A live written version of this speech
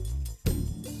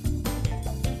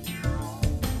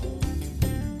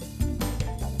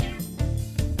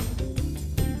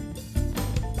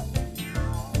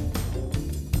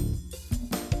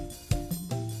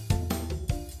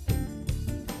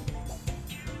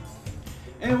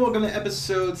And welcome to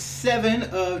episode 7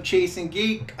 of Chasing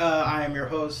Geek. I am your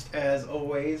host, as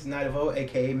always, Night of O,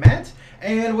 aka Matt.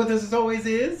 And with us, as always,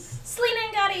 is... Selena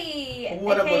and Gotti,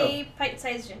 what aka up?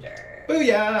 Pint-Sized Ginger.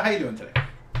 Booyah! How you doing today?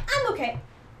 I'm okay.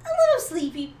 A little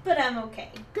sleepy, but I'm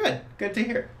okay. Good. Good to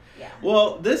hear. Yeah.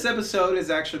 Well, this episode is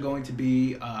actually going to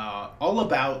be all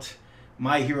about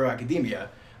My Hero Academia.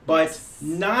 But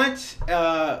not,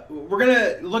 we're going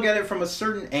to look at it from a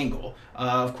certain angle.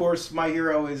 Of course, My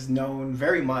Hero is known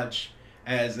very much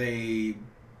as a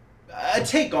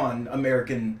take on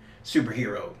American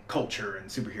superhero culture and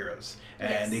superheroes.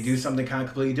 And they do something kind of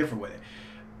completely different with it.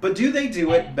 But do they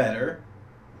do it better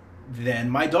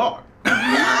than my dog?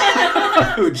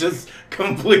 Who just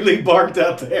completely barked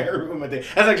out there.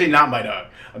 That's actually not my dog.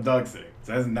 I'm dog sitting.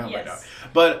 So that's not my dog.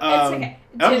 But it's okay.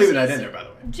 I'm leaving that in there, by the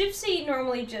way. Gypsy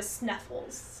normally just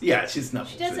snuffles. Yeah, she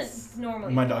snuffles. She doesn't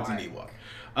normally My dog's an Ewok.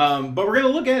 But we're going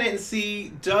to look at it and see,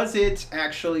 does it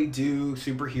actually do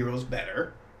superheroes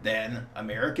better than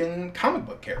American comic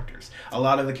book characters? A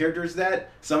lot of the characters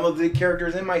that some of the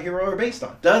characters in My Hero are based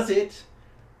on. Does it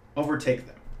overtake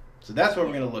them? So that's what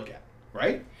we're going to look at,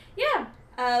 right? Yeah.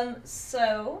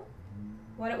 So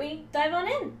why don't we dive on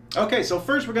in? Okay, so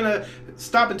first we're going to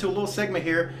stop into a little segment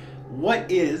here.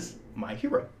 What is My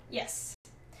Hero? Yes.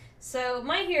 So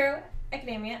My Hero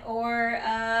Academia, or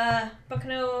Boku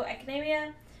no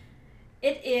Academia,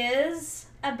 it is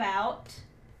about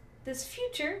this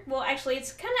future. Well, actually,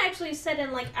 it's kind of actually set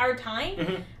in like our time.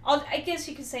 Mm-hmm. I guess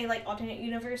you could say like alternate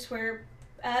universe where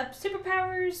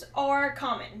superpowers are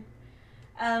common.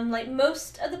 Like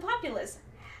most of the populace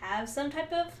have some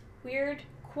type of weird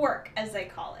quirk, as they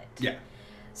call it. Yeah.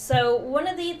 So one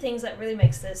of the things that really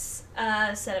makes this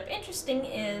setup interesting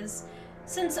is,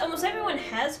 since almost everyone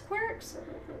has quirks,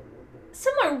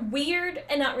 some are weird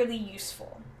and not really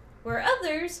useful, where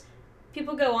others,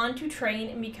 people go on to train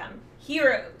and become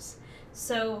heroes.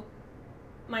 So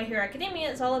My Hero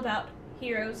Academia is all about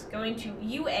heroes going to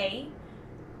UA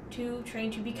to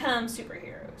train to become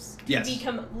superheroes. Yes. To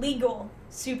become legal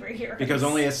superheroes. Because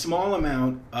only a small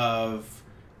amount of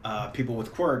people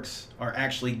with quirks are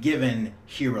actually given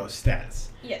hero status.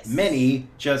 Yes. Many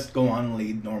just go on and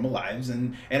lead normal lives,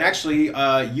 and actually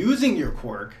using your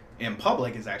quirk in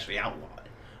public is actually outlawed.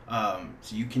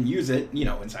 So you can use it,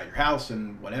 inside your house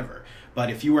and whatever. But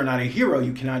if you are not a hero,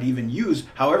 you cannot even use,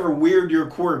 however weird your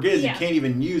quirk is, you can't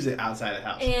even use it outside the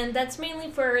house. And that's mainly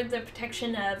for the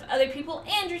protection of other people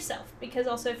and yourself. Because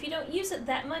also, if you don't use it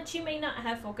that much, you may not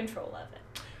have full control of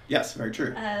it. Yes, very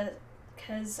true.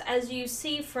 Because as you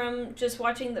see from just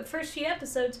watching the first few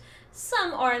episodes,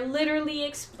 some are literally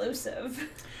explosive.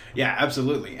 Yeah,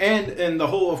 absolutely. And the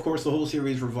whole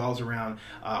series revolves around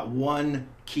one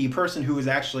key person who is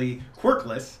actually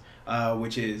quirkless,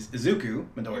 which is Izuku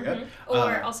Midoriya. Mm-hmm.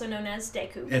 Or also known as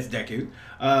Deku. It's Deku.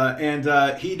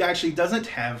 And he actually doesn't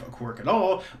have a quirk at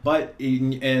all,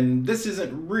 and this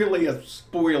isn't really a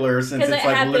spoiler since it's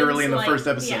like literally in the first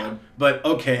episode. Yeah. But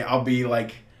okay, I'll be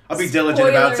diligent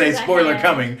about saying spoiler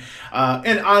coming.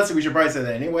 And honestly, we should probably say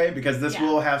that anyway, because this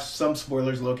will have some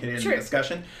spoilers located in the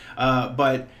discussion.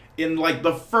 But in like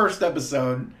the first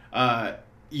episode,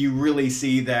 you really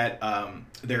see that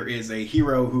there is a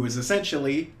hero who is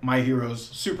essentially My Hero's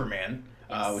Superman,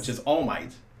 which is All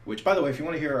Might. Which, by the way, if you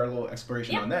want to hear our little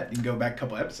exploration on that, you can go back a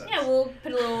couple episodes. Yeah, we'll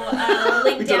put a little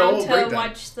link down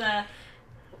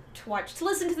to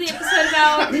listen to the episode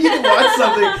about. I mean, you can watch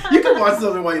something. You can watch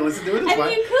something while you listen to it. It's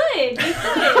fine. You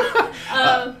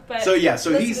could.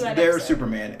 So he's their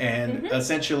Superman, and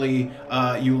essentially,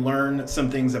 you learn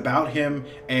some things about him,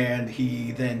 and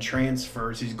he then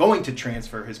transfers. He's going to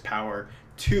transfer his power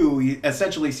to. He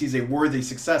essentially sees a worthy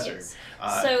successor.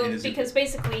 Yes. Because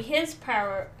basically his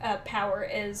power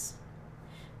is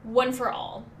one for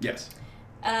all. Yes.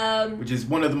 Which is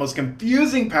one of the most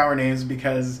confusing power names,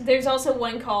 because there's also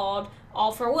one called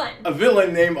All for One. A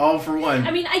villain named All for One.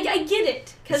 I mean, I get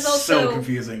it, because also so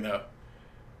confusing though.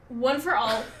 One for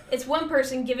all. It's one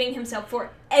person giving himself for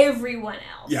everyone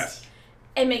else. Yes.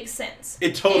 It makes sense.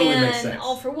 It totally makes sense. And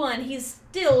All for One, he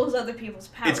steals other people's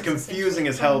powers. It's confusing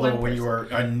as hell though when you are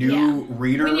a new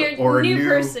reader or a new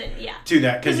person. To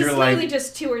that, because you're like, it's literally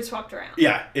just two words swapped around.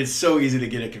 Yeah, it's so easy to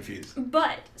get it confused.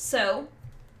 But so.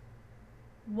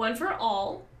 One for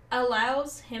All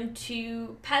allows him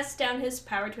to pass down his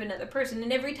power to another person,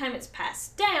 and every time it's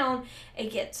passed down,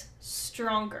 it gets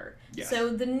stronger. Yes. So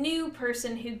the new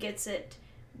person who gets it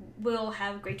will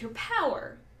have greater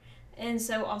power, and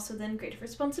so also then greater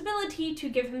responsibility to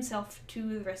give himself to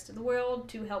the rest of the world,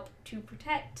 to help to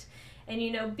protect,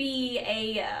 and be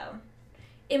a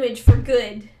image for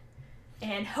good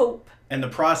and hope. And the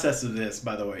process of this,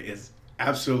 by the way, is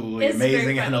absolutely It's very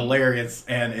amazing and funny. hilarious,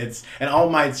 and All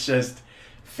Might's just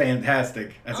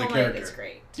fantastic as a All Might character. is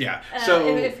great. Yeah.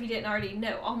 So if you didn't already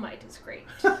know, All Might is great.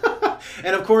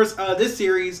 and of course, this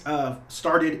series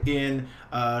started in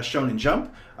Shonen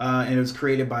Jump, and it was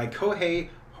created by Kohei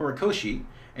Horikoshi,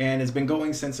 and has been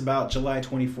going since about July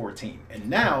 2014. And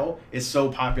now it's so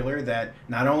popular that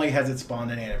not only has it spawned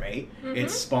an anime,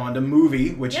 it's spawned a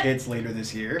movie, which hits later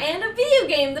this year. And a video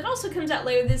game that also comes out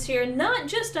later this year, not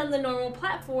just on the normal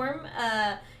platform,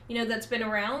 that's been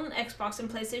around, Xbox and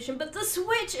PlayStation, but the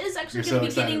Switch is actually going to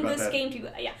be getting this game too.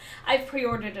 Yeah, I've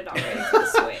pre-ordered it already for the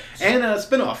Switch. And a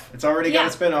spinoff. It's already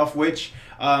got a spinoff, which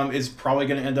is probably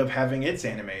going to end up having its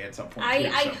anime at some point.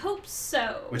 I hope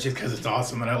so. Which is because it's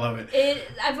awesome and I love it.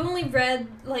 I've only read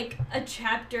like a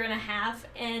chapter and a half,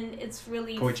 and it's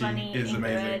really funny and amazing.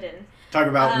 good. And talk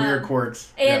about weird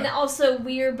quirks. And also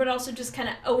weird, but also just kind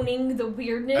of owning the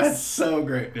weirdness. That's so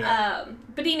great. Yeah.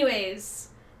 But anyways,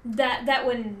 that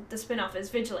one, the spinoff is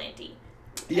Vigilante.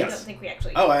 Yes. I don't think we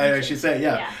actually. Oh, I actually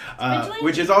said,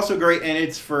 which is also great, and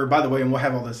it's for, by the way, and we'll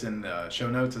have all this in the show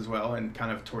notes as well, and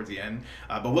kind of towards the end.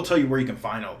 But we'll tell you where you can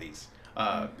find all these.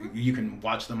 You can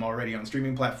watch them already on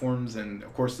streaming platforms, and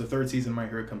of course, the third season of My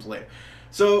Hero comes later.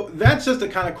 So that's just a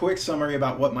kind of quick summary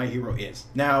about what My Hero is.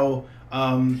 Now,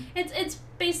 it's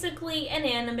basically an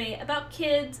anime about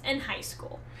kids and high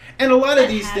school. And a lot of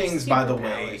these things, by the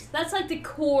way... That's like the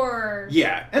core...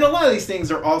 Yeah, and a lot of these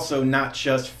things are also not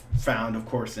just found, of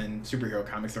course, in superhero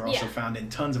comics. They're also found in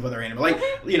tons of other anime. Like,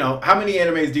 how many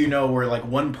animes do you know where, like,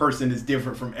 one person is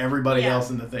different from everybody else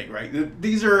in the thing, right?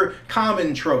 These are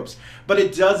common tropes, but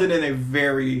it does it in a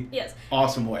very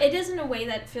awesome way. It does in a way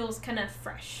that feels kind of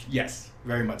fresh. Yes,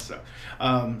 very much so.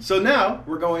 So now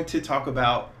we're going to talk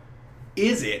about,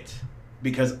 is it...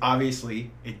 Because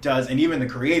obviously it does, and even the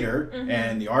creator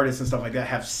and the artists and stuff like that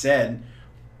have said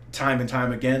time and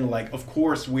time again, like, of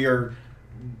course we're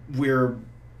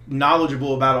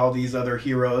knowledgeable about all these other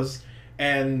heroes,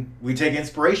 and we take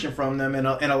inspiration from them, and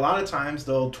a lot of times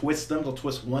they'll twist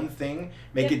one thing,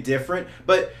 make it different,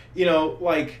 but,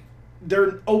 like,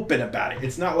 they're open about it.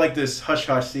 It's not like this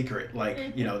hush-hush secret, like,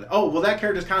 oh, well, that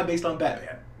character's kind of based on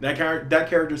Batman. That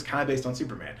character's kind of based on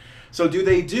Superman. So do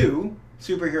they do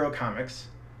superhero comics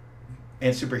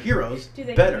and superheroes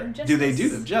better? Do they do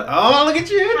them justice? Oh, look at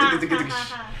you!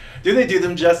 Do they do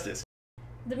them justice?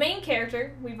 The main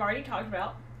character, we've already talked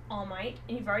about, All Might,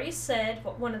 and you've already said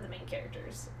one of the main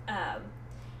characters.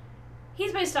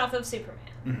 He's based off of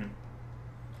Superman.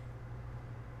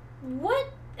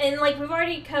 And, like, we've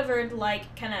already covered,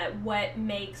 like, kind of what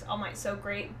makes All Might so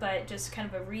great, but just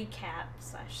kind of a recap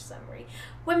 / summary.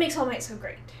 What makes All Might so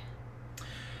great?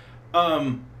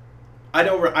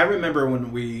 I remember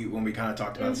when we kind of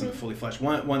talked about this in Fully Fleshed.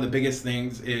 One of the biggest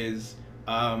things is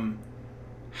how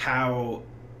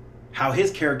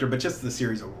his character, but just the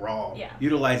series overall,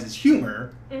 utilizes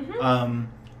humor,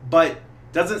 but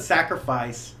doesn't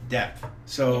sacrifice depth.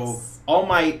 So All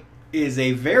Might is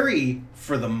a very,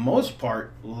 for the most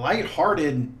part,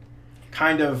 lighthearted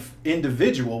kind of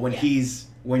individual when he's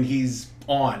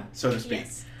on, so to speak.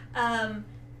 Yes.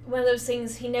 One of those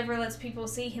things, he never lets people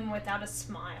see him without a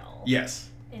smile. Yes.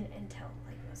 Until,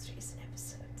 like, most recent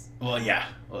episodes. Well, yeah.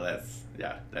 Well,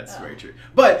 that's very true.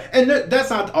 But, and that's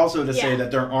not also to say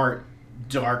that there aren't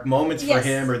dark moments for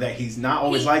him, or that he's not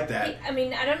always like that. I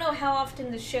mean, I don't know how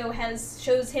often the show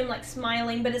shows him, like,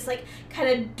 smiling, but it's, like, kind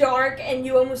of dark, and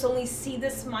you almost only see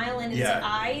the smile in his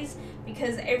eyes,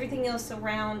 because everything else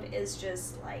around is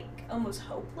just, like, almost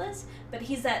hopeless. But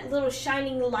he's that little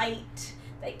shining light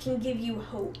that can give you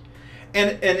hope.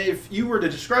 And if you were to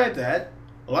describe that,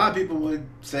 a lot of people would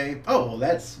say, oh, well,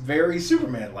 that's very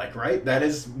Superman-like, right? That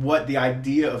is what the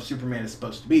idea of Superman is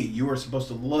supposed to be. You are supposed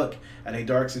to look at a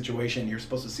dark situation, you're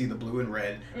supposed to see the blue and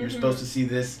red, you're supposed to see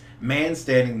this man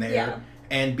standing there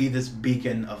and be this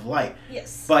beacon of light.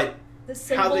 Yes. But the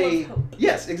symbol of hope.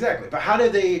 Yes, exactly. But how do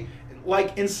they,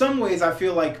 like, in some ways, I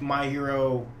feel like My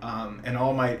Hero, and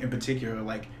All Might in particular,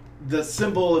 like, the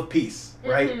symbol of peace,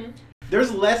 right?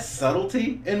 There's less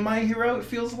subtlety in My Hero, it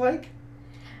feels like.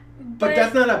 But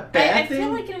that's not a bad thing. I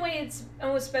feel like in a way it's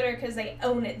almost better because they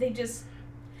own it. They just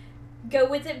go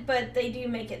with it, but they do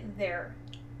make it their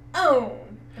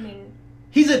own. I mean...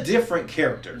 He's a different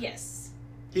character. Yes.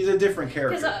 He's a different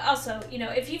character. Because also,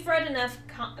 if you've read enough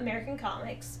American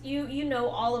comics, you know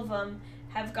all of them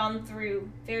have gone through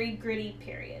very gritty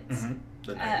periods.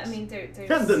 The 90s. I mean,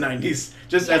 there's... the 90s,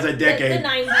 just as a decade. The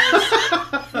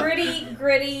 90s.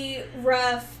 gritty,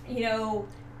 rough,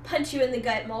 punch you in the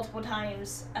gut multiple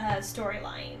times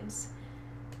storylines.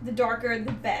 The darker,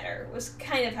 the better, was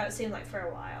kind of how it seemed like for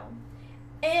a while.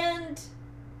 And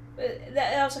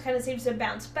that also kind of seems to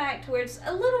bounce back to where it's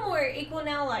a little more equal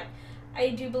now. Like, I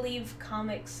do believe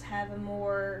comics have a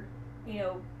more,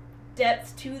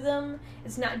 depth to them.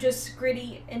 It's not just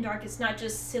gritty and dark. It's not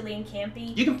just silly and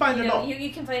campy. You can find it all.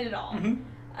 You can find it all.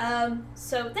 Mm-hmm.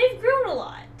 So they've grown a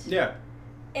lot. Yeah.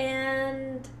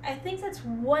 And I think that's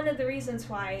one of the reasons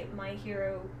why My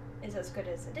Hero is as good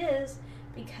as it is,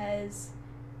 because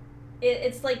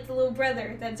it's like the little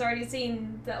brother that's already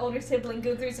seen the older sibling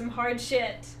go through some hard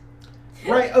shit.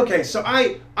 Right, okay, so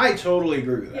I totally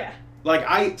agree with that. Yeah.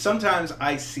 Like, sometimes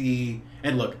I see,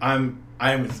 and look, I'm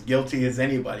as guilty as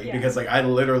anybody, because, like, I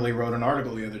literally wrote an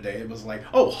article the other day. It was like,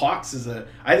 oh, Hawks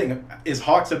is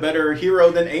Hawks a better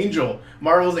hero than Angel?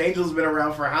 Marvel's Angel's been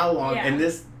around for how long? Yeah. And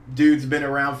this dude's been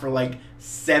around for, like,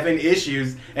 7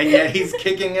 issues, and yet he's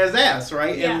kicking his ass,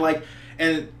 right? Yeah.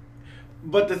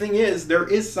 But the thing is, there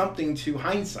is something to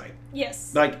hindsight.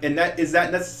 Yes. Like, and is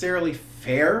that necessarily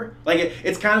fair? Like,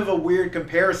 it's kind of a weird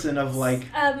comparison of, like...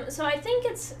 So I think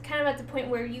it's kind of at the point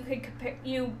where you could compare...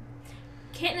 You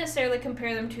can't necessarily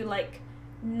compare them to, like,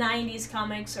 90s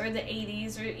comics or the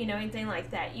 80s or, anything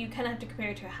like that. You kind of have to compare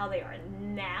it to how they are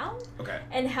now. Okay.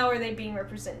 And how are they being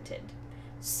represented.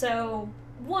 So,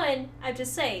 one, I have to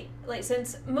say, like,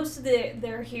 since most of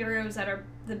their heroes that are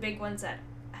the big ones that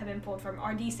have been pulled from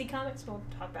are DC comics, we'll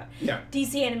talk about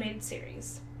DC animated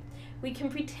series. We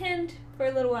can pretend for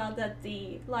a little while that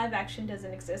the live action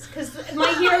doesn't exist, because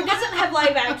My Hero doesn't have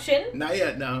live action. Not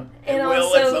yet, no. And will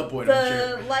also, at some point, I'm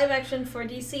sure. the live action for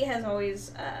DC has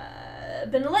always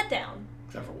been a letdown.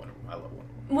 Except for Wonder Woman. I love Wonder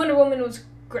Woman. Wonder Woman was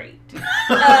great.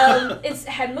 It's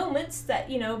had moments that,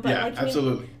 but yeah,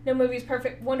 absolutely. No movie's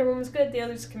perfect. Wonder Woman's good, the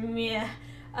others can meh.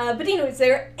 But anyways,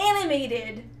 their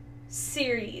animated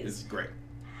series It's great.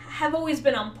 have always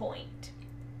been on point.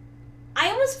 I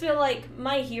almost feel like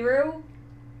My Hero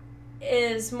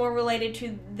is more related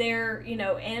to their,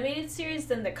 animated series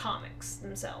than the comics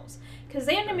themselves. Because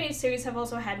the animated series have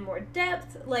also had more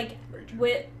depth, like,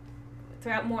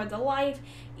 throughout more of the life.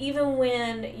 Even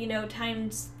when,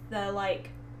 times the,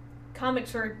 like,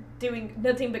 comics were doing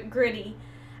nothing but gritty.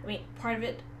 I mean, part of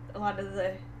it, a lot of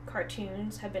the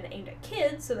cartoons have been aimed at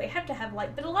kids, so they have to have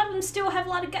but a lot of them still have a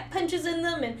lot of gut punches in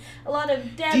them and a lot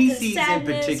of depth DC's and sadness,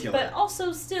 in particular. but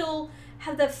also still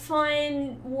have the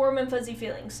fun, warm and fuzzy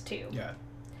feelings too. Yeah.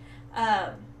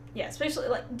 Yeah, especially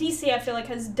like DC, I feel like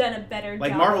has done a better job.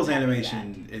 Like Marvel's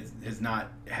animation has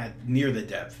not had near the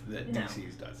depth that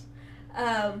DC's does.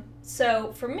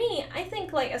 So for me, I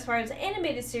think like as far as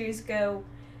animated series go,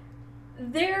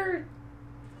 they're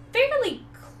fairly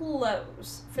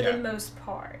close for the most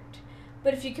part.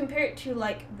 But if you compare it to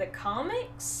like the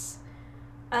comics,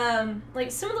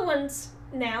 like some of the ones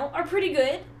now are pretty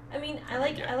good. I mean, I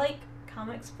like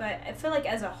comics, but I feel like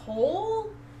as a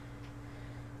whole,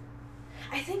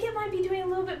 I think it might be doing a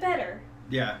little bit better.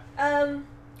 Yeah.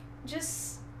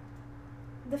 Just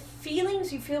the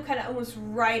feelings you feel kind of almost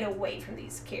right away from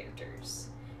these characters.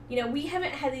 We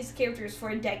haven't had these characters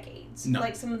for decades,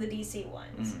 like some of the DC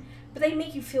ones. Mm. But they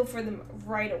make you feel for them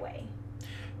right away.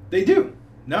 They do.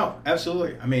 No,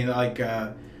 absolutely. I mean, like, there's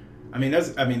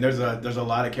a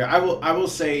lot of characters. I will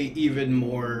say even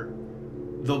more.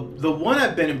 The one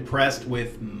I've been impressed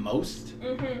with most.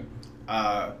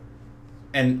 Mm-hmm.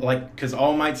 And like, because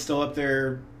All Might's still up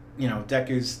there.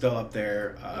 Deku's still up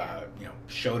there.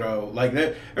 Shoto. Like,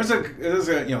 there's a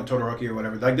Todoroki or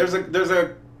whatever. Like, there's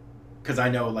a. Because I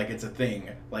know, like, it's a thing.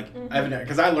 Like,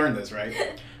 because I learned this,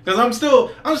 right? Because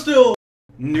I'm still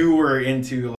newer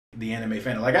into like, the anime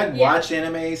fandom. Like, I'd watched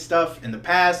anime stuff in the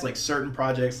past, like certain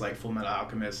projects, like Full Metal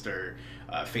Alchemist or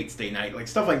Fate Stay Night, like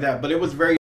stuff like that. But it was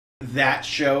very that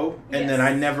show, and then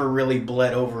I never really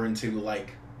bled over into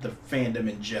like the fandom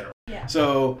in general. Yeah.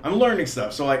 So I'm learning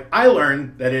stuff. So like, I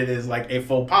learned that it is like a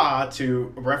faux pas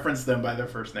to reference them by their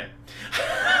first name.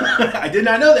 I did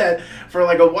not know that for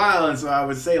like a while, and so I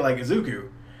would say like Izuku,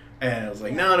 and I was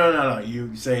like, no,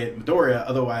 you say it Midoriya,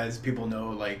 otherwise people know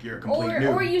like you're a complete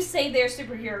noob. Or you say their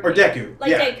superhero or name. Deku,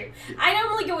 like Deku. I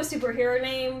normally go with superhero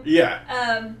name.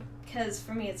 Yeah. Because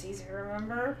for me it's easy to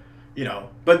remember.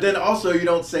 But then also you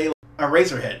don't say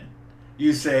Eraserhead,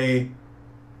 you say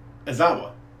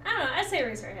Aizawa. I don't know. I say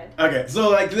Eraserhead. Okay, so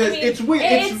like this, it's weird.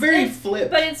 It's very flipped.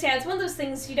 But it's one of those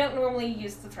things you don't normally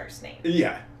use the first name.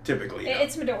 Yeah. Typically,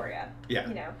 it's Midoriya. Yeah.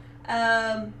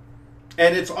 And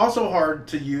it's also hard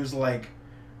to use like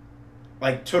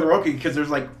Todoroki because there's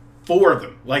like 4 of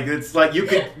them. Like it's like you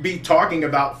could be talking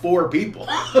about 4 people.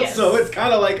 Yes. So it's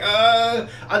kind of like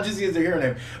I'll just use their hero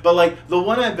name. But like the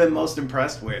one I've been most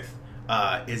impressed with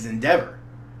is Endeavor,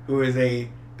 who is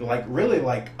really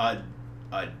a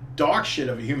dog shit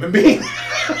of a human being.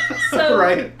 So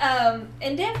right.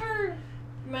 Endeavor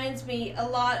reminds me a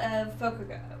lot of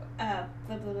Bakugo. Blah,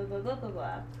 blah, blah, blah, blah, blah,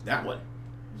 blah. That one.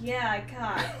 Yeah,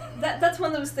 God. That's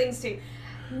one of those things, too.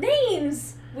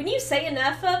 Names! When you say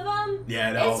enough of them,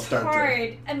 Yeah, it all it's starts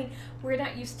hard. I mean, we're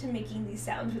not used to making these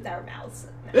sounds with our mouths.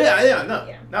 Yeah, no.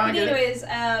 You know. No, I But get it. anyways,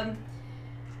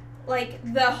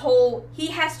 like, the whole, he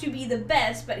has to be the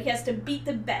best, but he has to beat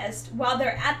the best while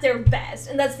they're at their best,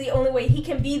 and that's the only way he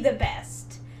can be the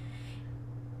best.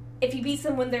 If he beats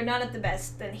them when they're not at the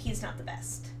best, then he's not the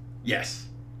best. Yes.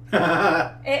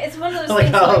 It's one of those I like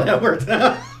things. how Like, that worked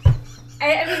out.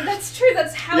 I mean, that's true.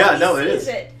 That's how Yeah, he no, it sees is.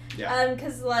 it. Yeah.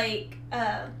 Because, like,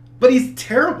 But he's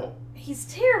terrible. he's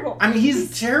terrible. I mean,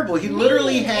 he's terrible. He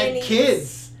literally mean, had and he's-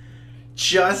 kids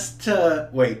just to...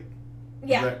 Wait.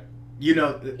 Yeah. That, you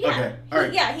know... Yeah. Okay. All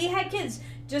right. Yeah, he had kids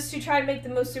just to try and make the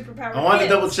most superpowered I wanted kids.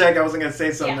 to double check. I wasn't going to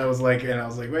say something Yeah. that was like... And I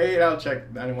was like, wait, I'll check.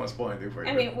 I didn't want to spoil anything for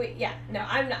you. I mean, no,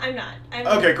 I'm not.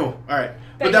 Okay, cool. All right.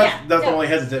 But that's yeah, that's no. only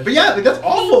hesitant. But yeah, that's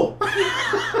awful.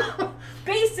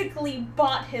 Basically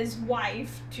bought his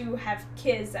wife to have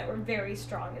kids that were very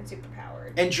strong and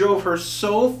superpowered. And drove her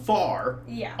so far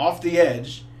Yeah. off the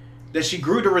edge that she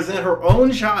grew to resent her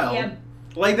own child. Yep.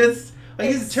 Like that's like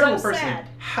he's a It's terrible so person. sad.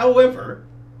 However,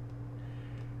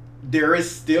 there is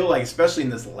still like, especially in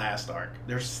this last arc,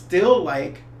 there's still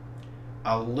like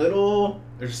a little.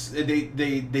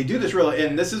 They do this real,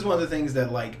 and this is one of the things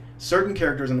that like certain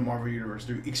characters in the Marvel Universe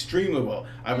do extremely well.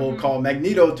 I will call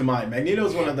Magneto to mind. Magneto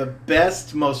is one of the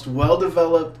best, most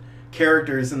well-developed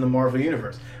characters in the Marvel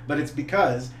Universe. But it's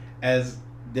because, as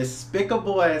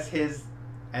despicable as his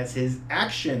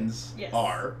actions Yes.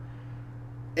 are,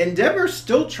 Endeavor's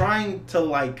still trying to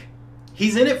like.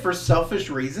 He's in it for selfish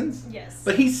reasons, Yes.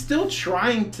 but he's still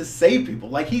trying to save people.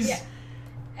 Like he's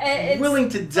It's- willing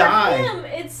to die. For him,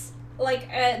 it's like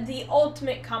the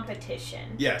ultimate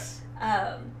competition. Yes.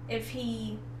 If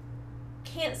he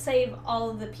can't save all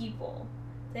of the people,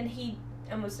 then he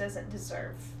almost doesn't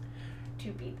deserve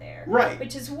to be there. Right.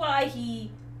 Which is why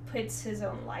he puts his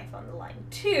own life on the line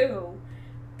too.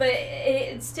 But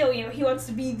it's still, he wants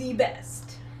to be the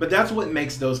best. But that's what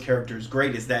makes those characters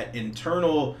great, is that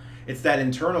internal. It's that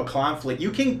internal conflict.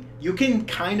 You can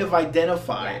kind of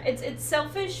identify. Yeah, it's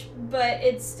selfish, but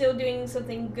it's still doing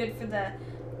something good for the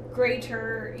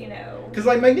greater, Because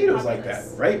like Magneto's like that,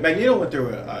 populace. right? Magneto went through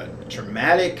a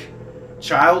traumatic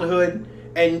childhood,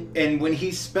 and when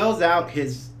he spells out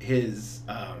his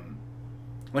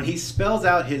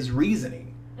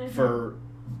reasoning for,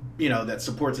 that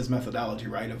supports his methodology,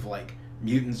 right? Of like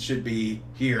mutants should be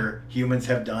here, humans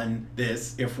have done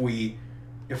this. If we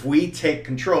take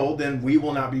control, then we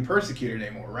will not be persecuted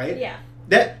anymore, right? Yeah.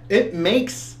 That it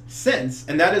makes sense,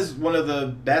 and that is one of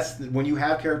the best when you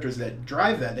have characters that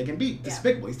drive that. They can be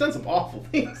despicable. He's done some awful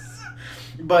things,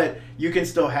 but you can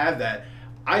still have that.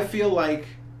 I feel like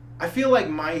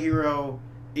My Hero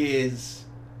is.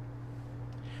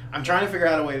 I'm trying to figure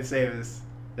out a way to say this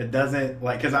that doesn't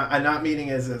like, because I'm not meaning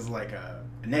this as like a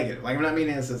negative. Like I'm not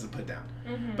meaning this as a put down,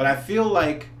 but I feel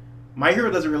like My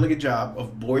Hero does a really good job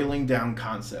of boiling down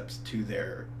concepts to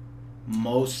their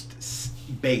most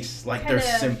base, like their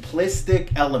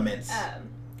simplistic elements.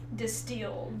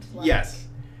 Distilled. Yes,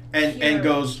 and pure.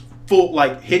 goes full,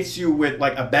 like hits you with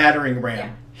like a battering ram.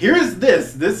 Yeah. Here's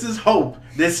this. This is hope.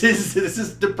 This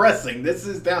is depressing. This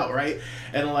is doubt, right?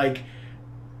 And like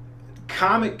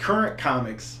current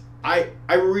comics, I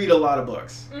read a lot of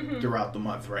books throughout the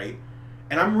month, right?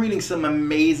 And I'm reading some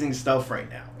amazing stuff right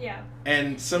now. Yeah.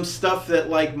 And some stuff that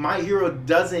like My Hero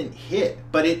doesn't hit,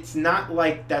 but it's not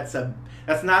like that's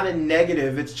not a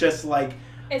negative. It's just like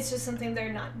it's just something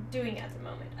they're not doing at the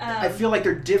moment. I feel like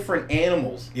they're different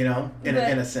animals, in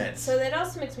a sense. So that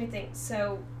also makes me think.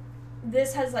 So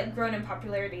this has like grown in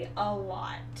popularity a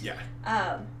lot. Yeah.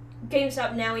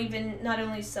 GameStop now even not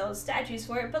only sells statues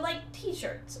for it, but like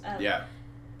T-shirts. Yeah.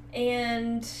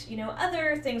 And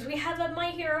other things. We have a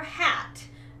My Hero hat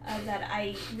that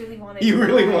I really wanted. You to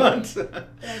really buy. want?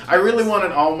 I really want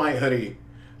an All Might hoodie.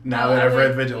 Now that I've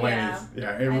read Vigilantes,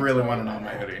 I really want an All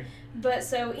Might hoodie. But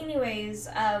so, anyways,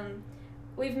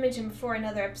 we've mentioned before in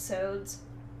other episodes.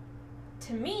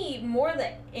 To me, more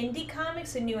the indie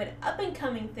comics and new and up and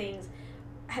coming things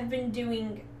have been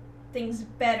doing things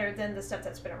better than the stuff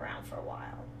that's been around for a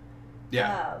while.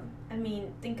 Yeah. I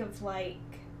mean, think of like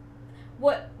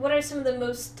what are some of the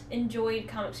most enjoyed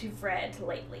comics you've read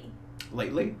lately?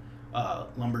 Lately,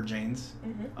 Lumberjanes.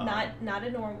 Not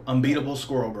a normal. Unbeatable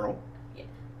Squirrel Girl. Yeah.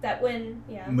 That one.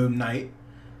 Yeah. Moon Knight.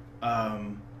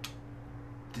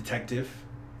 Detective.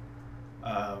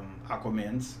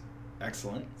 Aquaman's.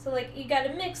 Excellent. So like you got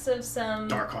a mix of some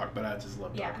Darkhawk, but I just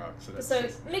love Darkhawk. So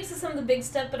mix of some of the big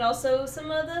stuff, but also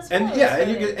some of the smaller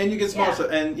and you get small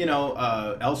stuff, and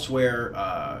elsewhere,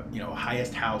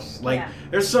 Highest House, like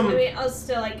there's some. I mean,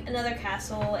 still like Another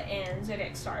Castle and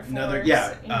Zodiac Star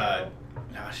Force.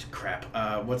 Gosh, crap.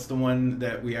 What's the one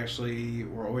that we actually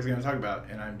were always going to talk about,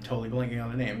 and I'm totally blanking on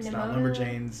the name. It's not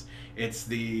Lumberjanes.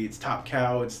 It's Top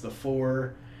Cow. It's the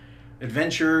 4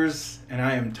 Adventures, and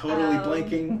I am totally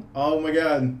blanking. Oh my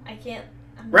god. I can't.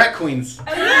 Rat Queens.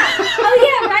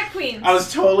 Oh yeah, Rat Queens. I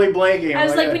was totally blanking. I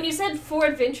was like, when you said 4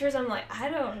 Adventures, I'm like, I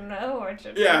don't know what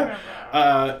you're talking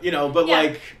about.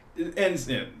 Like, and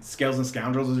Scales and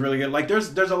Scoundrels is really good. Like,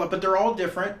 there's a lot, but they're all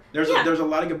different. There's a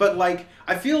lot of good, but like,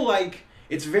 I feel like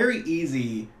it's very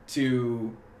easy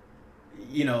to,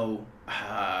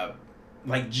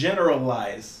 like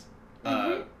generalize,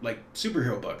 like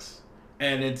superhero books,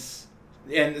 and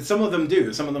some of them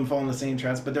do. Some of them fall in the same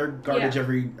traps, but they're garbage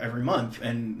every month,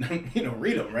 and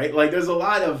read them, right? Like there's a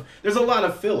lot of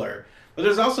filler, but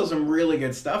there's also some really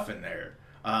good stuff in there.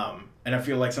 And I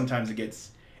feel like sometimes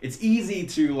it's easy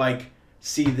to like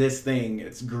see this thing,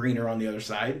 it's greener on the other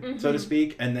side, so to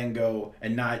speak, and then go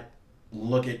and not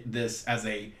look at this as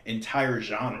a entire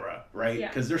genre, right?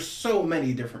 Because there's so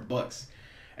many different books.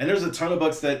 And there's a ton of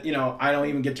books that, I don't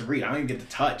even get to read. I don't even get to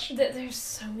touch. There's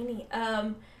so many.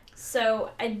 To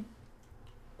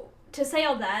say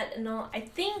all that, I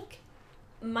think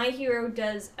My Hero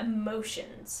does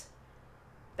emotions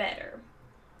better.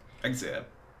 I can see that.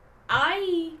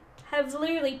 I have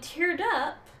literally teared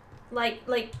up,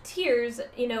 like tears,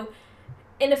 in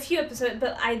a few episodes,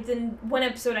 but one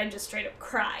episode I just straight up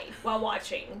cried while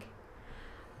watching.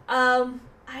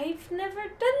 I've never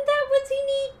done that with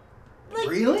any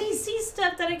really? DC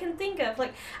stuff that I can think of.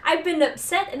 Like, I've been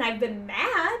upset and I've been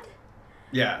mad.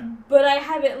 Yeah. But I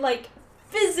haven't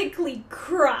physically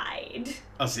cried.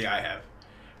 Oh, see, I have.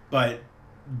 But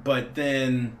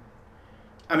then,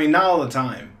 I mean, not all the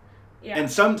time. Yeah.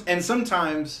 And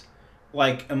sometimes,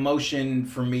 emotion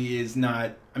for me is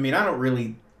not, I mean, I don't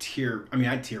really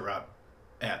I tear up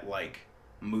at,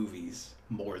 movies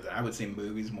more than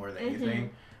anything.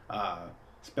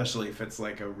 Especially if it's,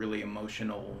 a really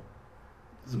emotional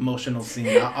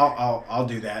scene. I'll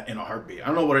do that in a heartbeat. I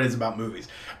don't know what it is about movies,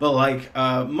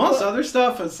 but most other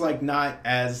stuff, it's not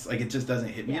as it just doesn't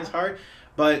hit me as hard.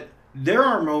 But there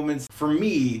are moments for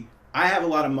me. I have a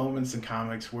lot of moments in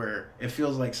comics where it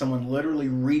feels like someone literally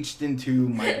reached into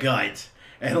my gut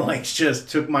and just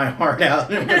took my heart out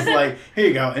and was like, here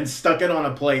you go, and stuck it on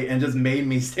a plate and just made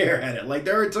me stare at it.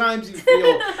 There are times you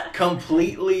feel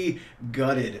completely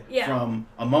gutted from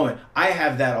a moment. I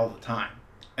have that all the time.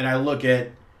 And I look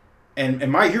at,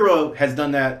 and My Hero has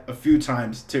done that a few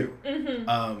times too.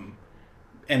 Mm-hmm.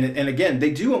 And again,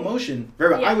 they do emotion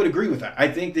very well. I would agree with that. I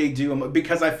think they do,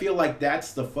 because I feel like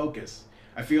that's the focus.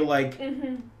 I feel like,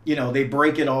 they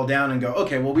break it all down and go,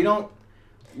 okay, well, we don't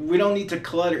need to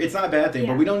clutter. It's not a bad thing,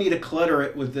 but we don't need to clutter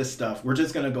it with this stuff. We're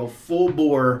just going to go full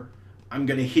bore. I'm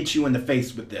going to hit you in the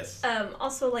face with this.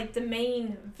 Also, the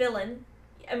main villain,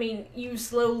 I mean, you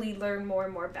slowly learn more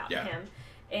and more about him.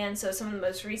 And so some of the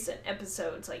most recent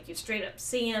episodes, you straight up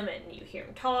see him and you hear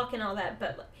him talk and all that.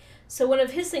 But so one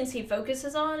of his things he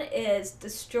focuses on is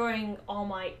destroying All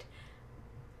Might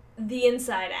the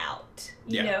inside out.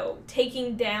 You know,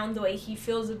 taking down the way he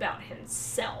feels about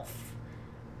himself.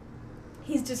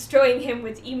 He's destroying him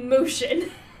with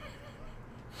emotion.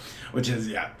 Which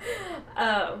is,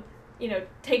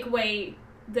 take away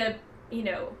the,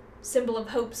 symbol of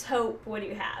hope's hope. What do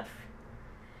you have?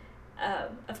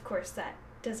 Of course, that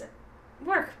doesn't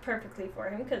work perfectly for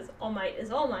him because All Might is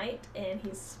All Might and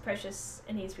he's precious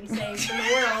and needs to be saved from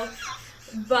the world.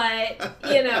 But,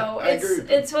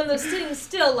 it's one of those things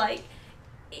still,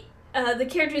 the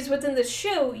characters within the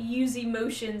show use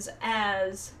emotions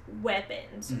as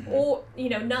weapons. Mm-hmm. Or,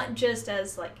 not just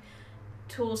as,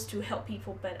 tools to help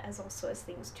people, but also as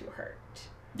things to hurt.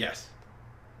 Yes.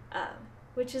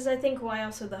 Which is, I think, why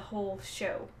also the whole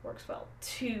show works well,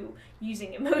 too,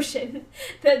 using emotion.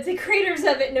 That the creators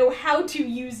of it know how to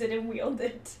use it and wield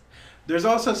it. There's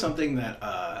also something that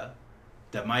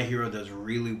My Hero does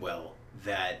really well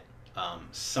that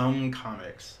some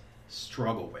comics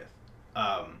struggle with.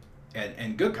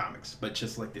 And good comics, but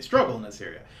just they struggle in this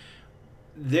area.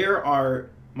 There are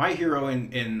My Hero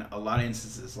in a lot of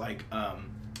instances,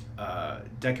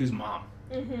 Deku's mom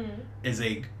is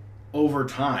over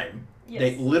time.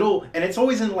 Yes. And it's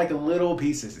always in little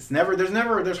pieces. It's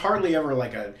there's hardly ever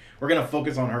we're gonna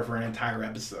focus on her for an entire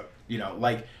episode.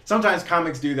 Sometimes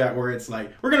comics do that where it's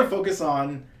we're gonna focus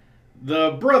on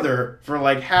the brother for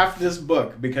half this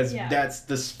book because that's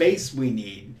the space we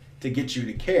need to get you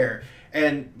to care.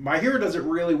 And My Hero does it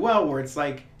really well, where it's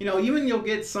like, even you'll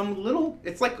get some little,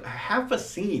 it's like half a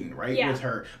scene, right, with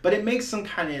her, but it makes some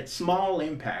kind of small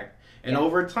impact. And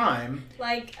over time...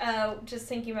 Like, just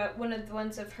thinking about one of the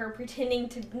ones of her pretending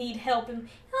to need help and,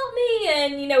 help me,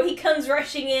 and, he comes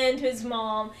rushing in to his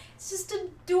mom. It's just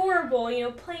adorable,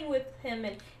 playing with him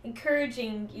and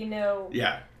encouraging,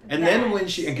 Yeah. And then when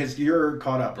because you're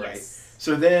caught up, right? Yes.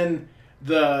 So then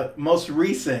the most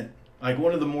recent, like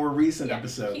one of the more recent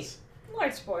episodes...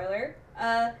 Large spoiler.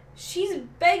 She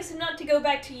begs him not to go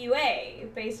back to UA,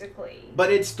 basically.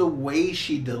 But it's the way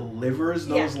she delivers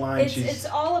those lines. It's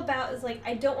all about, it's like,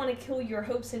 I don't want to kill your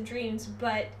hopes and dreams,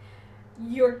 but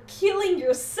you're killing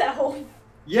yourself.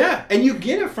 Yeah, and you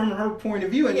get it from her point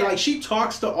of view. And like, she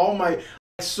talks to All Might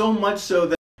so much so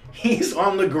that he's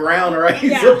on the ground, right?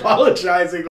 He's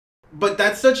apologizing. But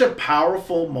that's such a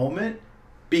powerful moment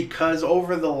because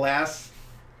over the last,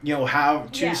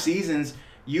 two seasons...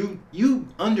 You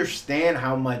understand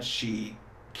how much she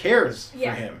cares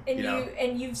for him.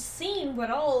 And you've seen what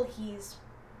all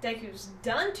Deku's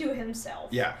done to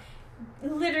himself. Yeah.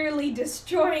 Literally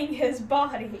destroying his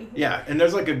body. Yeah, and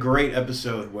there's like a great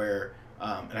episode where,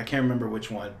 and I can't remember which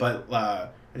one, but I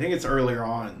think it's earlier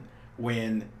on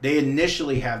when they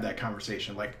initially have that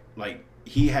conversation. Like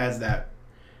he has that,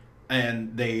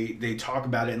 and they talk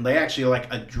about it, and they actually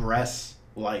like address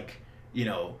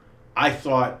I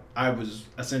thought I was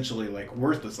essentially like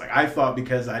worthless. Like I thought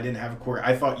because I didn't have a core,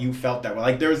 I thought you felt that way.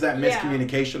 Like there was that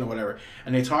miscommunication or whatever,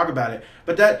 and they talk about it.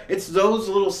 But it's those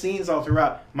little scenes all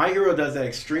throughout. My Hero does that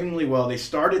extremely well. They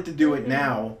started to do it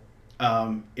now,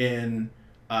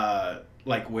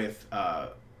 with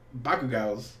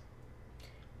Bakugao's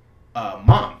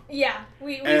mom. Yeah,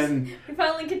 we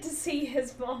finally get to see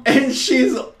his mom. And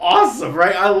she's awesome,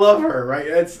 right? I love her, right?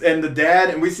 And the dad,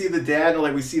 and we see the dad,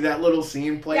 and we see that little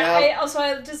scene play out.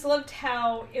 I just loved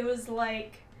how it was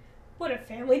like, what a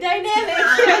family dynamic.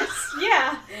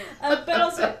 But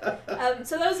also,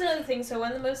 so that was another thing. So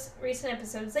one of the most recent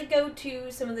episodes, they go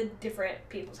to some of the different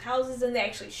people's houses, and they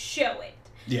actually show it.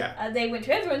 Yeah. They went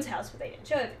to everyone's house, but they didn't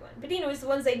show everyone. But it was the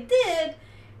ones they did,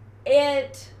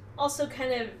 it also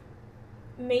kind of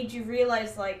made you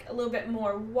realize like a little bit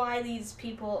more why these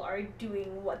people are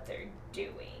doing what they're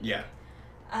doing. Yeah.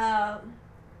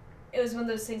 It was one of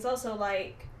those things also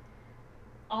like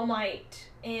All Might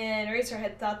and Eraser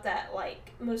had thought that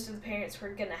like most of the parents were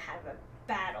gonna have a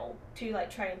battle to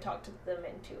like try and talk to them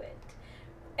into it.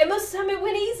 And most of the time it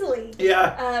went easily.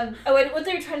 Yeah. And what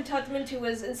they were trying to talk them into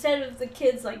was instead of the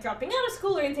kids like dropping out of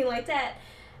school or anything like that,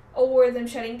 or them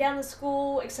shutting down the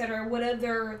school, etc., what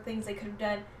other things they could have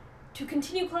done to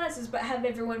continue classes but have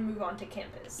everyone move on to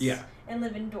campus. Yeah. And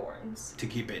live in dorms. To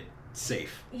keep it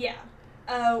safe. Yeah.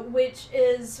 Which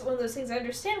is one of those things I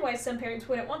understand why some parents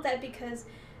wouldn't want that because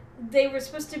they were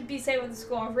supposed to be safe with the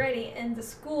school already, and the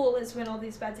school is when all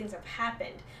these bad things have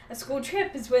happened. A school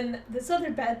trip is when this other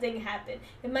bad thing happened,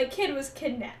 and my kid was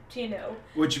kidnapped,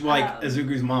 Which,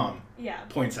 Izuku's mom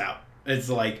points out. It's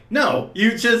like, no,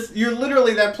 you're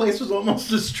literally, that place was almost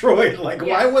destroyed. Like,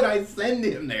 why would I send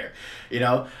him there?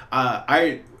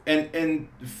 And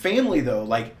family, though,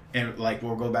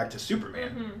 we'll go back to Superman.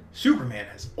 Mm-hmm. Superman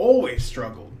has always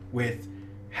struggled with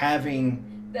having...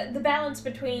 The balance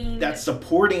between... That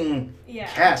supporting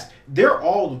cast. They're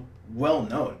all well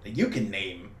known. You can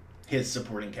name his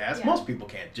supporting cast. Yeah. Most people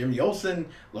can't. Jimmy Olsen,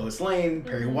 Lois Lane,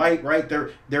 Perry White, right?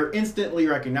 They're instantly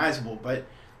recognizable, but...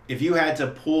 If you had to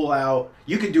pull out,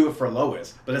 you could do it for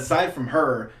Lois, but aside from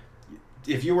her,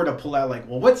 if you were to pull out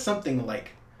what's something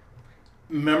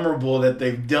memorable that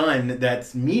they've done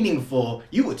that's meaningful,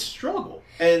 you would struggle.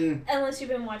 And unless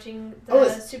you've been watching the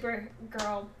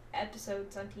Supergirl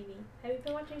episodes on TV. Have you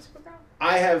been watching Supergirl?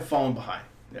 I have fallen behind.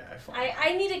 Yeah,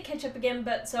 I need to catch up again,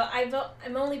 but so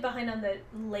I'm only behind on the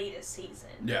latest season.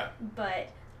 Yeah. But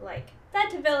that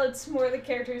develops more of the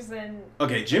characters than...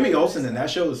 Okay, Jimmy Olsen in that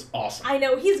show is awesome. I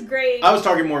know, he's great. I was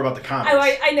talking more about the comics. Oh,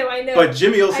 I know. But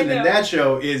Jimmy Olsen in that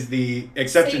show is the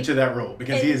exception to that rule,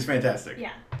 because he is fantastic.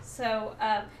 Yeah, so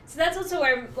that's also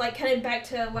where I'm, kind of back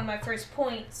to one of my first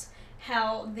points,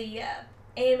 how the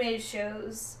animated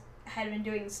shows had been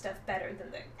doing stuff better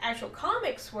than the actual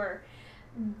comics were.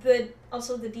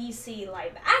 Also, the DC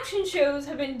live-action shows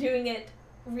have been doing it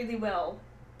really well,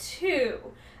 too.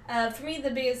 For me,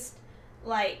 the biggest...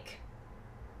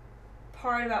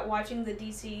 part about watching the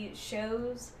DC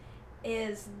shows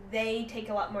is they take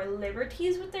a lot more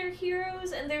liberties with their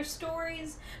heroes and their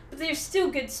stories, but they're still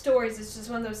good stories. It's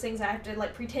just one of those things I have to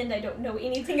pretend I don't know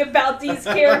anything about these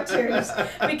characters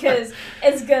because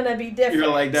it's gonna be different.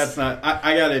 You're that's not...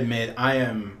 I gotta admit, I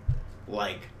am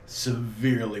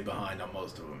severely behind on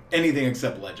most of them. Anything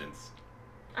except Legends.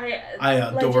 I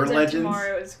adore Legends.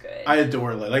 Tomorrow is good. I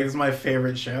adore Legends. Like, it's my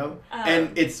favorite show.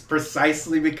 And it's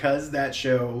precisely because that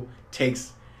show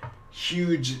takes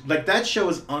huge... Like, that show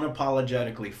is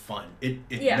unapologetically fun. It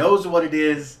knows what it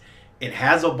is. It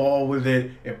has a ball with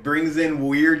it. It brings in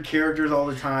weird characters all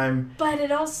the time. But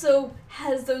it also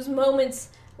has those moments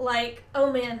like,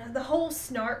 oh man, the whole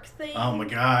snark thing. Oh my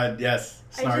god, yes.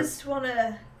 Snark. I just want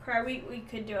to cry. We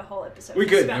could do a whole episode. We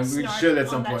could, about and we snark should at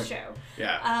some on that point. Show.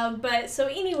 Yeah. But so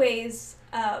anyways,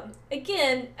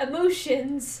 again,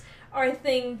 emotions are a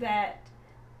thing that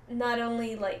not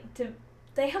only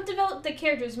they help develop the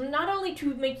characters, not only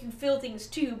to make you feel things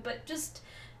too, but just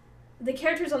the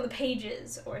characters on the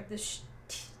pages or the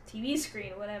TV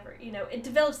screen, whatever, it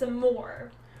develops them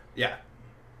more. Yeah.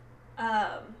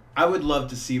 I would love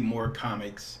to see more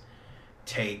comics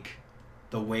take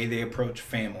the way they approach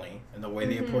family and the way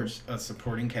they approach a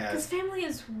supporting cast. Because family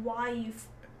is why you...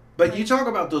 But you talk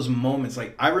about those moments,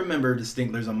 like, I remember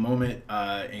distinctly, there's a moment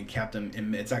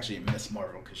it's actually in Miss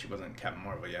Marvel, because she wasn't Captain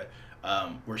Marvel yet,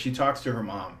 where she talks to her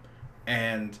mom,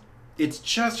 and it's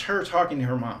just her talking to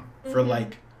her mom for,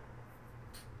 like,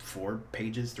 3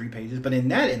 pages, but in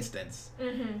that instance,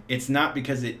 it's not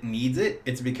because it needs it,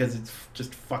 it's because it's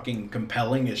just fucking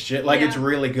compelling as shit. Like, it's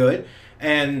really good.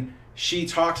 And she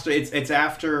talks to it's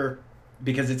after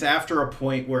a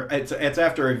point where it's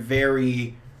after a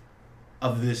very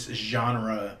of this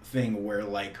genre thing where,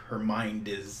 like, her mind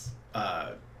is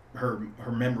her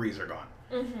memories are gone.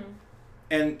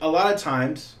 And a lot of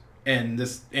times, and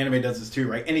this anime does this too,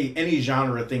 right? Any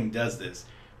genre thing does this.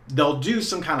 They'll do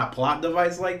some kind of plot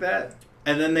device like that,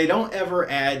 and then they don't ever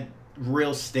add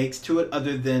real stakes to it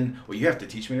other than, well, you have to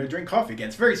teach me to drink coffee again.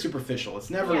 It's very superficial. It's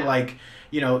never like,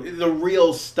 the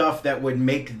real stuff that would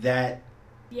make that,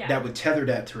 that would tether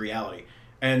that to reality.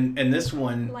 And this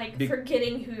one... Like,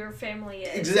 forgetting who your family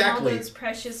is. Exactly. All those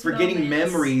precious Forgetting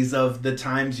moments. memories of the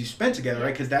times you spent together,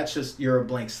 right? Because that's just, you're a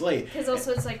blank slate. Because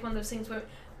also it's like one of those things where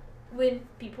when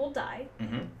people die...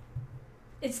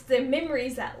 It's the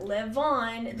memories that live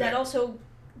on that also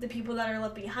the people that are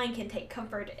left behind can take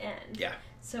comfort in. Yeah.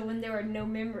 So when there are no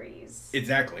memories.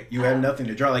 Exactly. You have nothing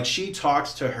to draw. Like, she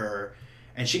talks to her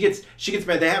and she gets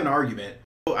mad. They have an argument.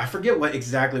 I forget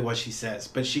exactly what she says,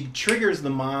 but she triggers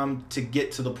the mom to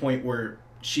get to the point where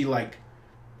she, like,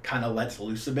 kind of lets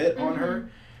loose a bit on her.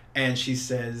 And she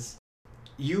says,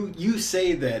 you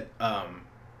say that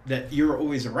that you're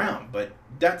always around, but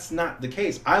that's not the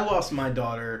case. I lost my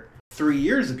daughter 3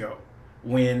 years ago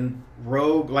when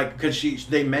Rogue, like, because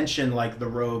they mentioned, like, the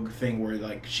Rogue thing where,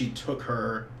 like, she took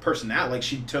her personality, like,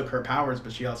 she took her powers,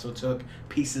 but she also took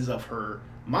pieces of her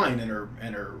mind and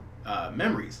her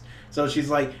memories. So she's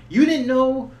like, you didn't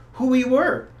know who we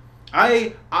were.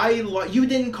 You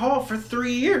didn't call for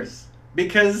 3 years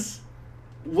because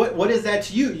what is that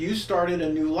to you? You started a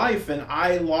new life, and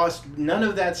I lost none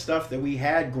of that stuff that we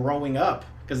had growing up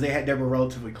because they were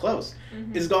relatively close.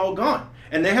 Is all gone.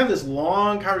 And they have this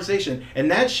long conversation,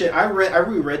 and that shit, I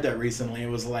reread that recently. It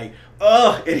was like,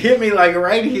 it hit me, like,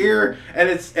 right here, and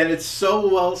it's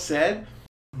so well said.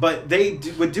 But they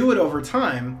would do it over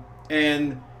time,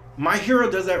 and My Hero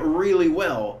does that really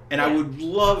well. And I would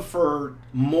love for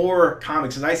more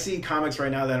comics, because I see comics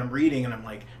right now that I'm reading, and I'm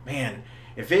like, man,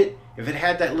 if it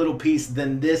had that little piece,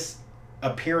 then this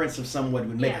appearance of someone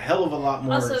would make a hell of a lot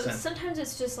more sense. Also, sometimes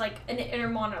it's just like an inner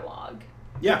monologue.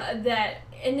 Yeah.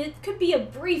 And it could be a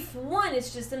brief one.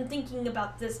 It's just them thinking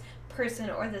about this person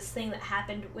or this thing that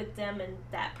happened with them and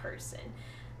that person.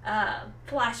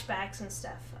 Flashbacks and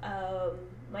stuff.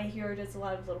 My Hero does a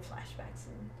lot of little flashbacks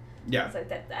and things like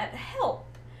that help.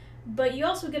 But you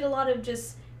also get a lot of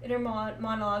just inner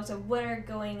monologues of what is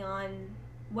going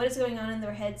on in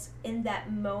their heads in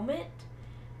that moment.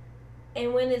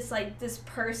 And when it's like this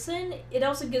person, it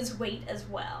also gives weight as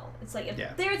well. It's like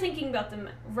if they're thinking about them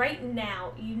right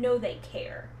now, they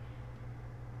care.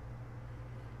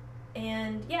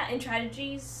 And in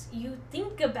tragedies, you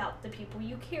think about the people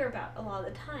you care about a lot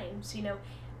of the times.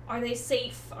 Are they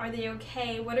safe? Are they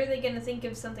okay? What are they going to think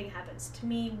if something happens to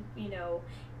me?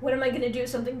 What am I going to do if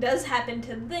something does happen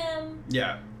to them?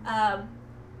 Yeah.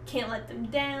 Can't let them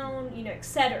down,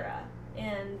 etc.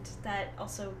 And that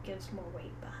also gives more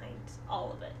weight behind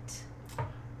all of it.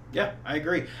 Yeah, I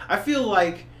agree. I feel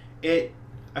like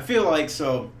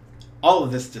so all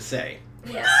of this to say.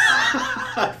 Yes.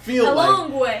 I feel a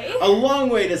long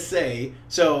way to say.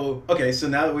 So, okay, so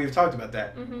now that we've talked about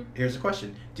that, here's the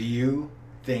question. Do you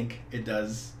think it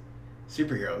does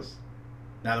superheroes?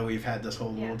 Now that we've had this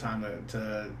whole little time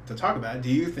to talk about it, do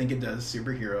you think it does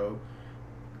superhero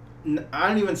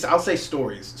I'll say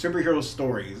stories, superhero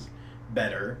stories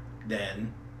better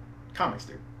than comics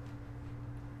do?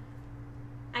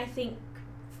 I think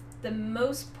the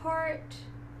most part,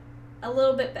 a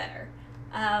little bit better.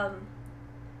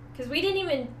 Because we didn't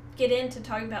even get into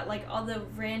talking about like all the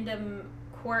random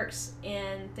quirks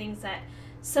and things that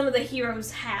some of the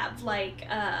heroes have. Like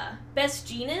Best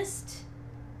Jeanist,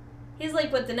 he's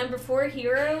like the number 4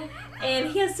 hero, and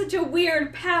he has such a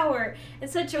weird power and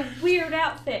such a weird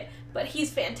outfit, but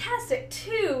he's fantastic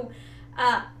too.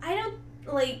 I don't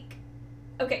like.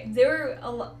 Okay, there are a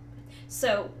lot.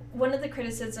 So one of the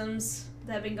criticisms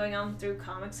that have been going on through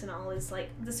comics and all is like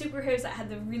the superheroes that have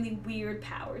the really weird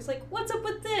powers. Like, what's up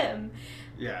with them?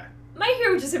 Yeah. My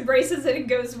hero just embraces it and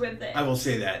goes with it. I will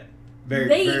say that.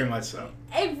 Very much so.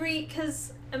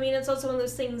 Because, I mean, it's also one of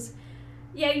those things,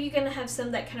 yeah, you're going to have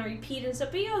some that kind of repeat and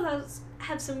stuff, but you also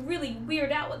have some really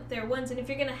weird out there ones, and if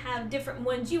you're going to have different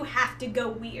ones, you have to go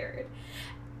weird.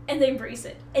 And they embrace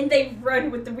it. And they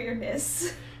run with the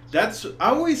weirdness. I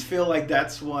always feel like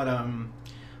that's what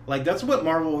that's what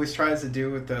Marvel always tries to do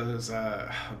with those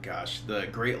the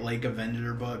Great Lake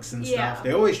Avenger books and stuff. Yeah.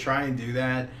 They always try and do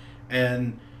that,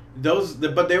 and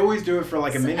but they always do it for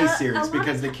like a mini series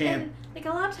because they can't. And, like, a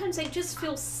lot of times they just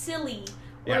feel silly,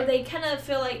 Yeah. or they kind of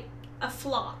feel like a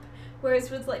flop.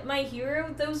 Whereas with like My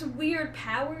Hero, those weird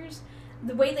powers,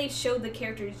 the way they show the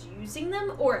characters using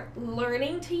them or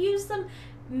learning to use them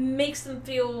makes them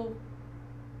feel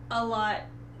a lot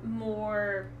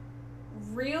more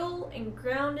real and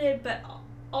grounded, but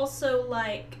also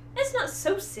like it's not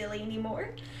so silly anymore,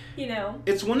 you know.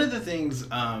 It's one of the things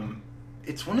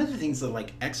that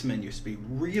like X-Men used to be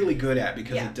really good at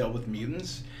because it dealt with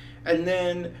mutants, and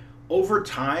then over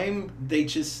time they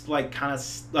just like kind of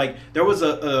like there was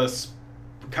a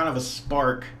kind of a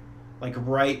spark like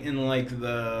right in like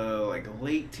the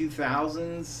late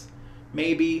 2000s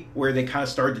maybe, where they kind of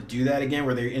started to do that again,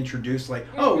 where they introduced like,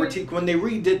 when they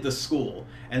redid the school,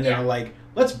 and they're like,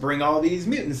 let's bring all these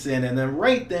mutants in, and then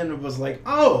right then it was like,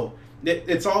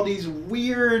 it's all these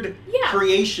weird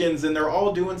creations, and they're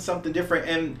all doing something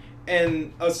different,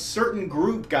 and a certain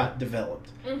group got developed.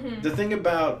 The thing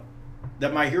about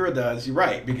that My Hero does, you're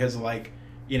right, because like,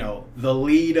 you know, the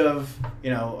lead of,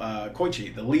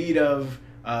 Koichi, the lead of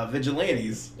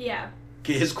Vigilantes,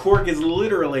 his quirk is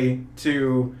literally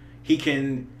he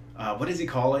can, what does he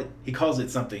call it? He calls it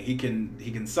something. He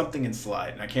can something and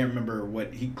slide. And I can't remember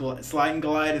what slide and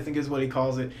glide, I think is what he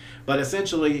calls it. But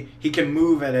essentially, he can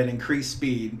move at an increased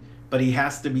speed, but he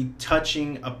has to be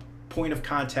touching a point of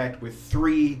contact with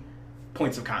 3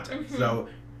 points of contact. So,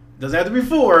 it doesn't have to be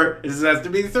 4, it just has to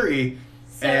be 3.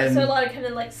 So a lot of kind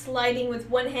of like sliding with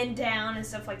one hand down and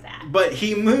stuff like that. But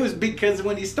he moves because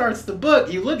when he starts the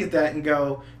book, you look at that and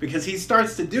go, because he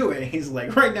starts to do it, and he's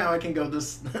like, right now I can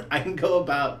go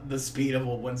about the speed of a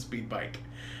 1-speed bike.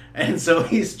 And so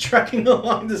he's trucking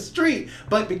along the street,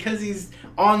 but because he's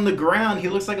on the ground, he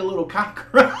looks like a little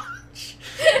cockroach.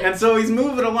 And so he's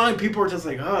moving along, people are just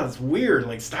like, oh, it's weird,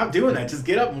 like, stop doing that, just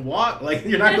get up and walk, like,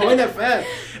 you're not going that fast.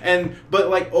 But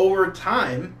like, over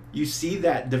time, you see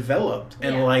that developed,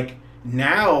 and like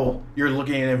now you're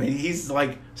looking at him, and he's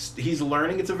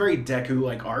learning. It's a very Deku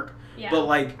like arc, but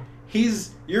like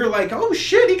you're like, oh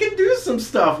shit, he can do some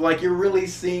stuff. Like, you're really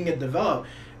seeing it develop.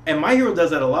 And My Hero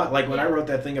does that a lot. Like when I wrote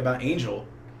that thing about Angel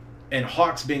and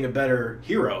Hawks being a better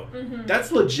hero, that's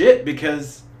legit,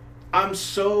 because I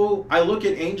look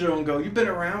at Angel and go, you've been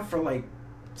around for like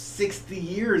 60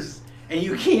 years and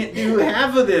you can't do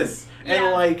half of this.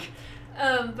 And like.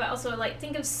 But also, like,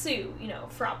 think of Sue,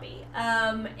 Froppy,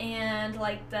 and,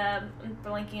 like, I'm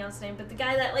blanking on his name, but the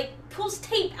guy that, like, pulls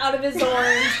tape out of his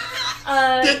arms.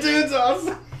 That dude's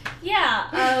awesome! Yeah,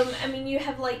 I mean, you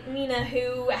have, like, Mina,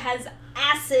 who has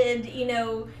acid,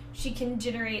 she can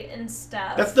generate and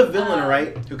stuff. That's the villain,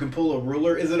 right? Who can pull a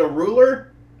ruler? Is it a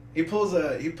ruler? He pulls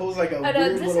like a weird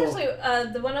this little... is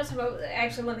actually, the one I was talking about,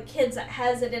 actually one of the kids that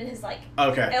has it in his, like,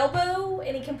 elbow,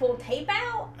 and he can pull tape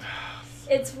out.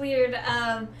 It's weird,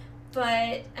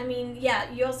 but, I mean,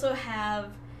 you also have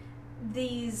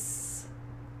these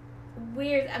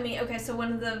weird, so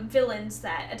one of the villains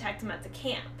that attacked him at the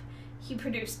camp, he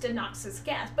produced a noxious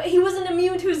gas, but he wasn't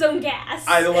immune to his own gas.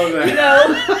 I love that.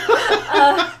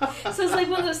 So it's like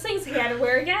one of those things, he had to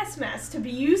wear a gas mask to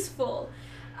be useful.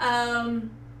 So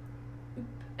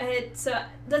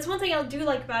that's one thing I do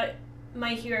like about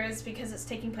My Hero, is because it's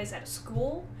taking place at a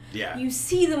school. Yeah. You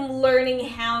see them learning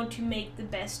how to make the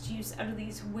best use out of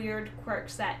these weird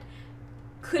quirks that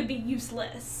could be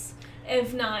useless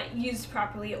if not used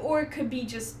properly, or could be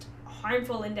just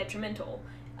harmful and detrimental.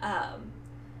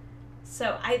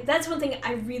 So that's one thing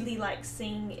I really like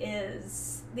seeing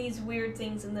is these weird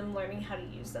things and them learning how to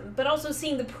use them. But also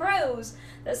seeing the pros,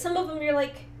 that some of them you're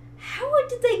like, how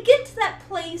did they get to that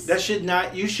place?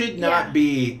 You should not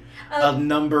be a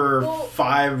number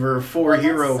 5 or 4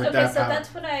 hero with that power.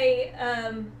 That's what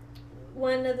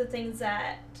one of the things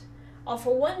that All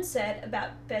For One said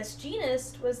about Best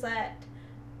Jeanist was that,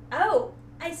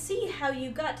 I see how you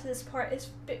got to this part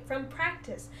is from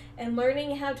practice and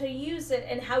learning how to use it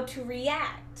and how to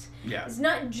react. Yeah. It's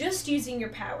not just using your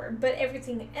power, but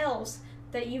everything else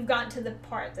that you've gotten to the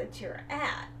part that you're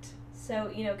at.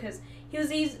 So, because he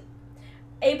was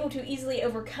able to easily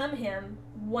overcome him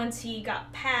once he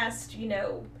got past,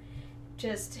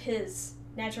 just his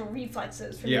natural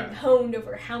reflexes from being honed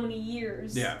over how many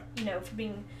years, for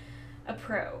being a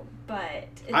pro. But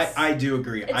I do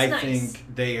agree. I nice.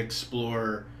 think they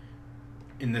explore,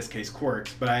 in this case,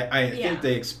 quirks, but I think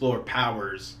they explore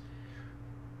powers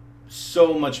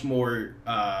so much more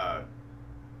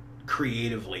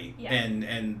creatively, and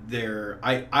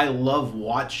I love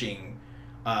watching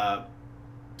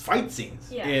fight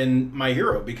scenes in My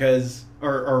Hero because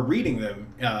or reading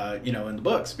them in the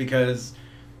books because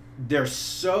they're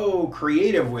so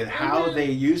creative with how they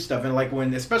use stuff, and like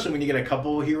especially when you get a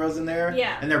couple heroes in there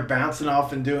and they're bouncing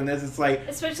off and doing this, it's like,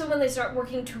 especially when they start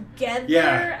working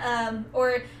together,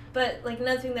 but like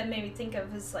another thing that made me think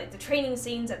of is like the training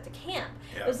scenes at the camp.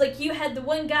 It was like you had the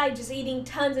one guy just eating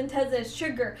tons and tons of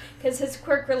sugar because his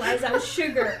quirk relies on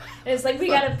sugar, and it's like, we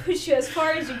gotta push you as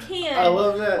far as you can. I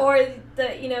love that. Or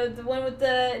the one with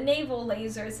the navel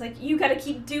laser, it's like, you gotta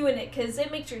keep doing it because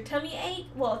it makes your tummy ache.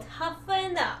 Well,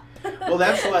 toughen up. Well,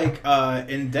 that's like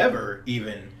Endeavor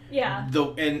even. Yeah.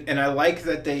 And I like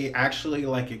that they actually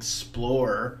like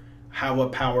explore how a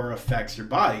power affects your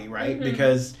body, right? Mm-hmm.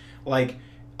 Because like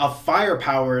a fire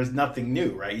power is nothing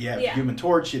new, right? You have Human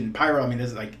Torch and Pyro. I mean,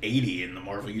 there's like 80 in the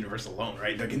Marvel Universe alone,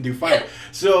 right? That can do fire.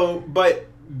 So, but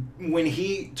when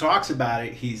he talks about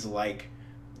it, he's like,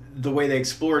 the way they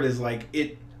explore it is like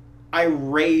it's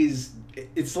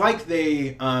like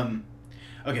they,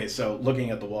 okay, so looking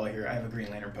at the wall here, I have a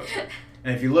Green Lantern poster.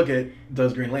 And if you look at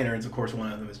those Green Lanterns, of course,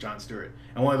 one of them is John Stewart.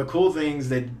 And one of the cool things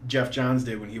that Jeff Johns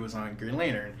did when he was on Green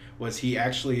Lantern was he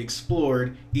actually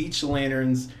explored each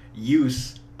Lantern's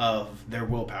use of their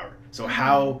willpower. So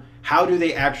how do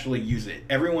they actually use it?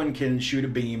 Everyone can shoot a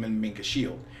beam and make a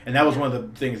shield. And that was one of the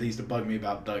things that used to bug me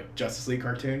about the Justice League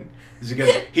cartoon, is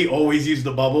because he always used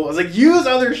the bubble. I was like, use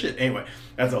other shit. Anyway,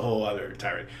 that's a whole other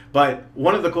tirade. But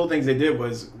one of the cool things they did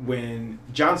was when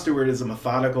John Stewart is a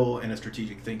methodical and a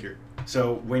strategic thinker.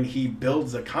 So when he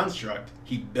builds a construct,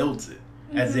 he builds it.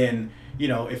 Mm-hmm. As in,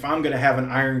 if I'm going to have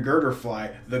an iron girder fly,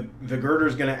 the girder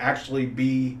is going to actually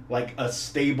be like a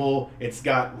stable, it's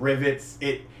got rivets,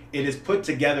 it is put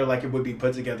together like it would be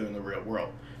put together in the real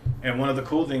world. And one of the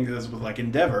cool things is with like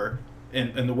Endeavor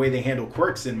and the way they handle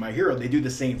quirks in My Hero, they do the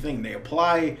same thing. They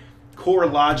apply core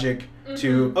logic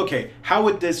to, okay, how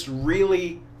would this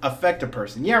really affect a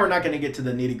person? Yeah, we're not going to get to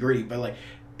the nitty gritty, but like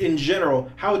in general,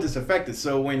 how would this affect it?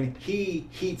 So when he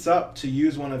heats up to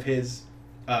use one of his,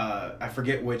 I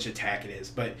forget which attack it is,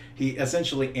 but he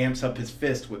essentially amps up his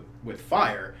fist with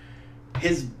fire,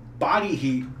 his body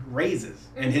heat raises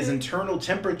and his internal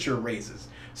temperature raises.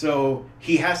 So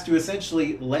he has to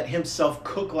essentially let himself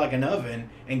cook like an oven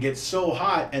and get so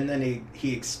hot, and then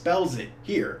he expels it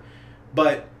here.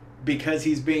 But because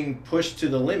he's being pushed to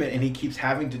the limit and he keeps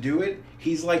having to do it,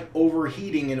 he's like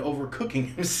overheating and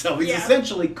overcooking himself. He's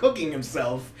essentially cooking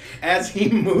himself as he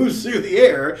moves through the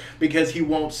air because he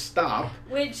won't stop.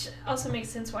 Which also makes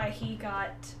sense why he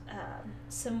got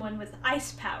someone with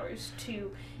ice powers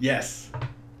to... Yes.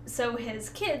 So his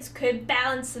kids could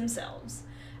balance themselves.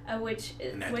 Which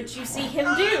you see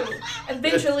him do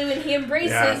eventually when he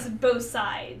embraces both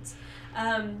sides.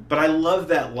 But I love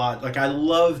that lot. Like, I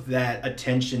love that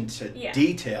attention to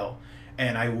detail,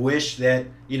 and I wish that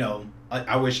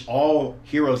I wish all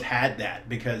heroes had that,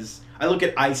 because I look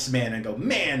at Iceman and go,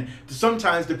 man.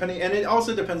 Sometimes and it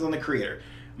also depends on the creator.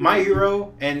 My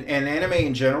Hero and anime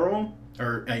in general,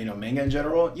 or manga in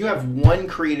general, you have one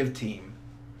creative team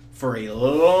for a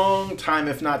long time,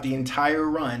 if not the entire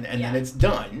run, and then it's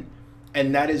done,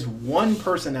 and that is one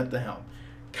person at the helm.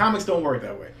 Comics don't work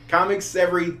that way. Comics,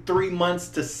 every 3 months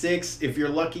to 6, if you're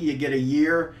lucky, you get a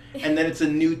year, and then it's a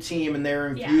new team, and they're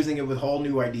infusing it with whole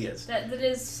new ideas. That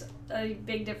is a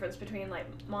big difference between like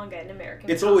manga and American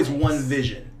It's comics. always one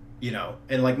vision,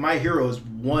 and like My Hero is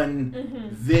one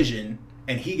vision,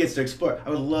 and he gets to explore. I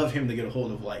would love him to get a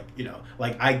hold of like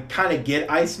I kind of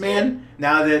get Iceman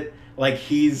now that like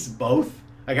he's both.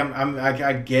 Like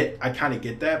I kind of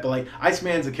get that, but like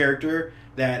Iceman's a character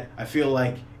that I feel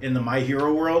like in the My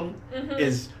Hero world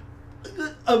is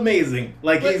amazing.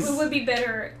 Like would be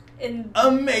better in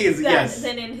amazing, yes,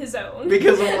 than in his own.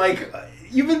 Because I'm like,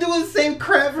 you've been doing the same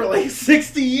crap for like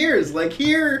 60 years. Like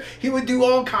here, he would do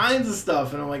all kinds of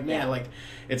stuff, and I'm like, man, like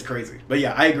it's crazy. But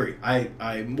yeah, I agree.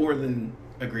 I more than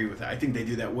agree with that. I think they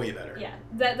do that way better. Yeah,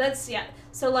 that's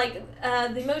So like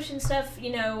the emotion stuff,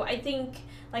 you know, I think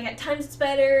like at times it's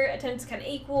better, at times it's kind of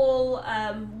equal.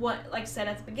 What, like I said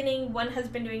at the beginning, one has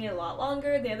been doing it a lot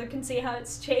longer. The other can see how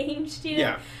it's changed. You know?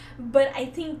 Yeah. But I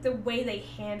think the way they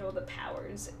handle the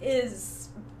powers is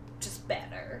just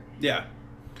better. Yeah.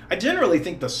 I generally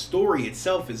think the story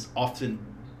itself is often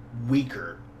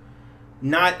weaker.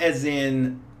 Not as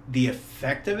in the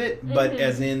effect of it, but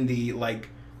as in the, like,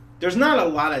 there's not a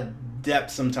lot of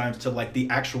depth sometimes to, like, the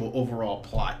actual overall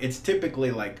plot. It's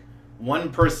typically, like,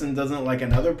 one person doesn't like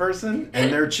another person,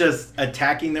 and they're just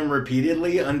attacking them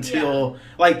repeatedly until,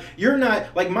 like, you're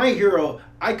not, like, My Hero,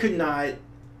 I do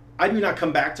not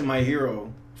come back to My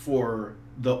Hero for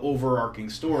the overarching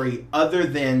story other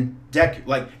than Deku.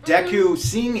 Like, Deku,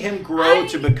 seeing him grow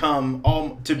to become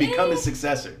his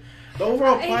successor. The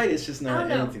overall plot is just not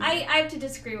anything. I have to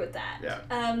disagree with that.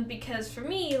 Yeah. Because for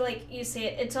me, like you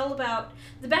say, it's all about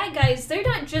the bad guys. They're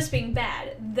not just being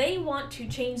bad. They want to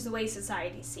change the way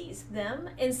society sees them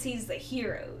and sees the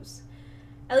heroes.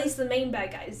 At least the main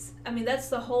bad guys. I mean, that's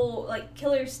the whole, like,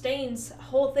 Killer Stain's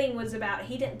whole thing was about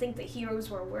he didn't think that heroes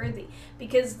were worthy.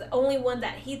 Because the only one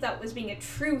that he thought was being a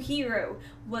true hero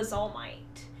was All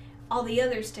Might. All the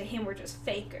others to him were just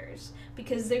fakers.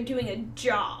 Because they're doing a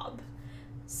job.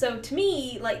 So to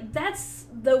me, like, that's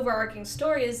the overarching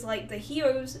story is, like, the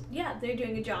heroes, yeah, they're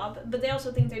doing a job, but they also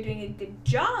think they're doing a good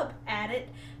job at it,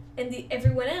 and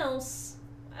everyone else,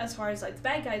 as far as, like, the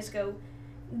bad guys go,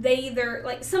 they either,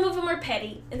 like, some of them are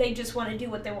petty, and they just want to do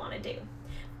what they want to do.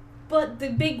 But the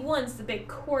big ones, the big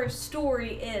core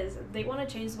story is they want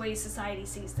to change the way society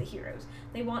sees the heroes.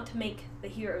 They want to make the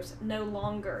heroes no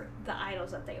longer the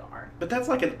idols that they are. But that's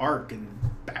like an arc in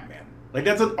Batman. Like,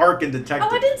 that's an arc in Detective.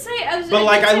 Oh, I didn't say... I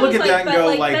look at that and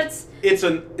go, like, it's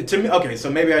to me... Okay,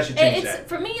 so maybe I should change that.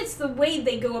 For me, it's the way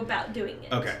they go about doing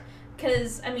it. Okay.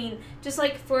 Because, I mean, just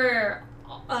like for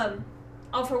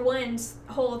All For One's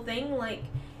whole thing, like,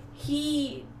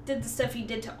 he did the stuff he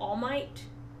did to All Might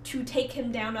to take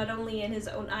him down not only in his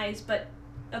own eyes, but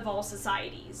of all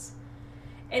societies.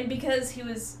 And because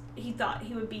he thought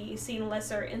he would be seen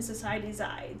lesser in society's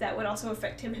eye, that would also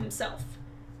affect him himself.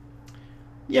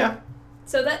 Yeah.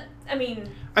 So that, I mean,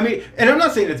 and I'm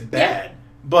not saying it's bad,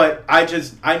 but I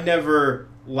never,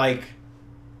 like...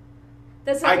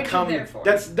 That's not what you're there for.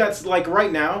 That's like,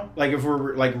 right now, like, if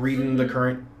we're, like, reading the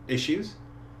current issues,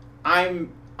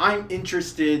 I'm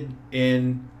interested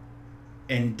in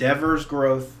Endeavor's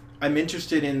growth. I'm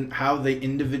interested in how the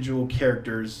individual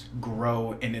characters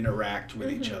grow and interact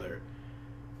with each other.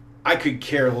 I could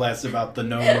care less about the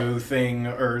Nomu thing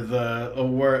or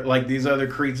like these other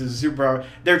creatures superpower.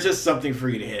 They're just something for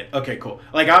you to hit. Okay, cool.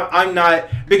 Like I'm not,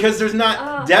 because there's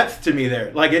not depth to me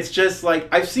there. Like, it's just like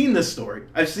I've seen this story.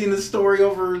 I've seen this story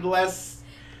over the last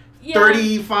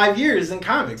 35 years in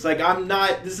comics. Like,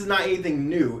 this is not anything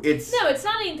new. It's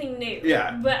not anything new.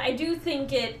 Yeah. But I do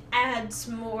think it adds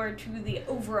more to the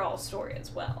overall story as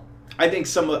well. I think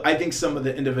some of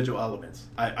the individual elements,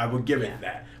 I would give it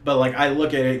that. But, like, I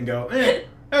look at it and go,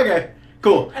 okay,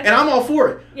 cool. Okay. And I'm all for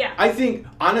it. Yeah. I think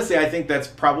that's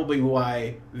probably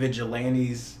why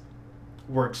Vigilantes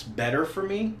works better for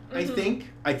me, I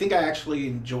think. I think I actually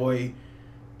enjoy...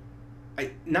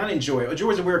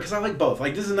 enjoy is weird, because I like both.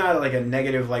 Like, this is not, like, a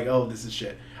negative, like, oh, this is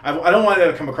shit. I don't want it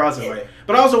to come across that way.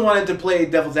 But I also wanted to play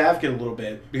devil's advocate a little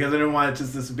bit, because I didn't want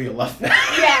this to be a love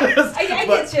fest. Yeah, I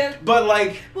get you. But,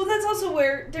 like... Well, that's also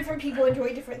where different people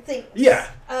enjoy different things. Yeah.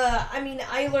 I mean,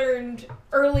 I learned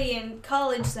early in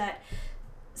college that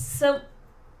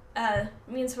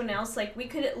me and someone else, like, we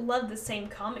could love the same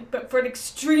comic, but for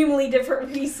extremely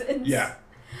different reasons. Yeah.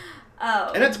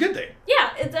 And that's a good thing.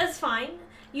 Yeah, that's fine.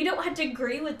 You don't have to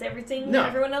agree with everything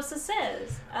everyone else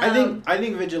says. I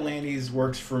think Vigilantes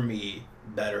works for me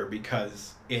better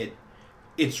because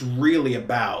it's really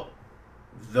about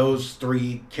those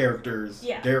three characters,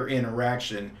 their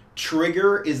interaction.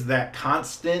 Trigger is that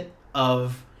constant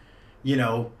of,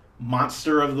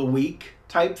 monster of the week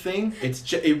type thing.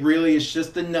 It really is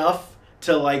just enough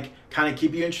to, like, kind of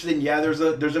keep you interested. And yeah, there's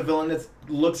a villain that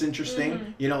looks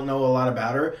interesting. You don't know a lot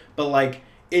about her, but, like,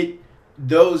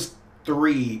 those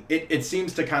three, it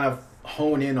seems to kind of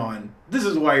hone in on this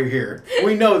is why you're here.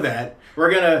 We know that.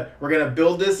 We're gonna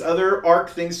build this other arc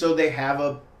thing so they have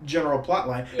a general plot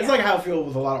line. Yeah. It's like how I feel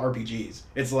with a lot of RPGs.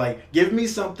 It's like give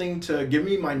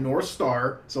me my North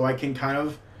Star so I can kind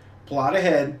of plot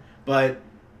ahead, but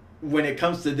when it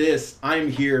comes to this, I'm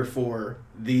here for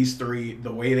these three,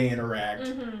 the way they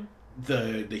interact,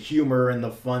 the humor and the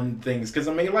fun things. Because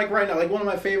I mean, like right now, like one of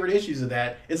my favorite issues of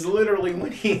that is literally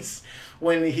when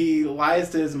he lies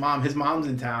to his mom. His mom's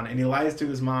in town, and he lies to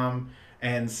his mom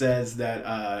and says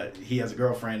that he has a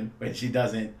girlfriend, but she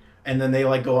doesn't. And then they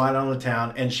like go out on the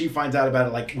town, and she finds out about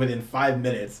it like within 5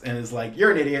 minutes, and is like,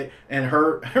 "You're an idiot." And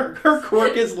her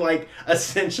quirk is like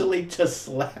essentially to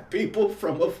slap people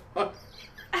from afar.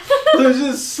 So she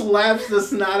just slaps the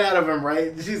snot out of him,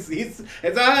 right?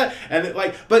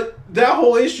 But that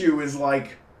whole issue is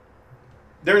like,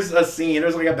 there's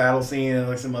like a battle scene and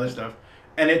like some other stuff,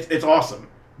 and it's awesome,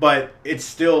 but it's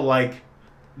still like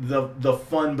the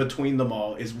fun between them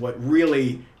all is what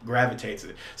really gravitates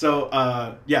it. So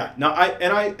I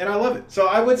love it. So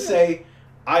I would say,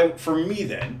 I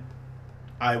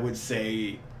would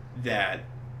say that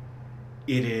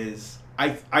it is.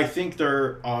 I think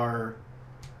there are.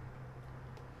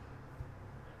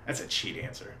 That's a cheat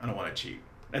answer. I don't want to cheat.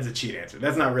 That's a cheat answer.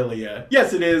 That's not really a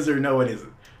yes it is or no it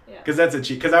isn't. Because that's a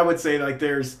cheat. Because I would say like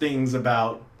there's things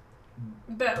about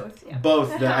both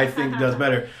that I think does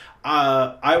better.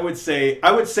 I would say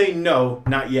no,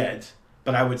 not yet,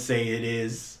 but I would say it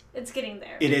is. It's getting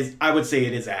there. It is. I would say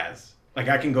it is as like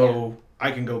I can go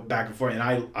back and forth,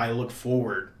 and I look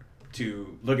forward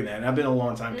to looking at it. And I've been a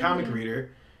long time comic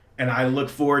reader. And I look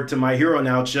forward to My Hero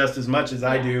now just as much as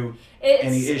I do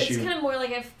any issue. It's kind of more like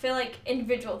I feel like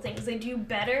individual things they do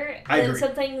better, I and agree.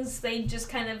 Some things they just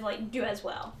kind of like do as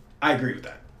well. I agree with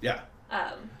that. Yeah.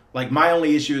 Like my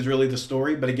only issue is really the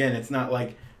story, but again, it's not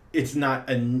a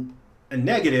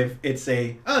negative. It's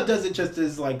does it just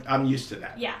as like I'm used to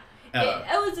that. Yeah.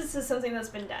 This is something that's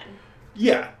been done.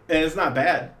 Yeah, and it's not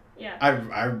bad. Yeah.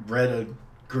 I read a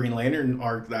Green Lantern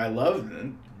arc that I loved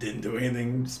and didn't do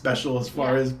anything special as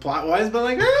far as plot wise, but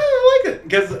like I like it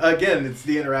because again it's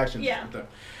the interactions with them.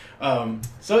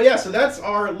 So that's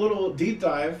our little deep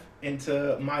dive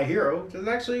into My Hero, which is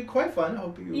actually quite fun. I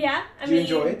hope you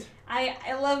enjoy it.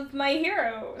 I love My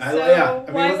Hero, so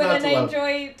why wouldn't I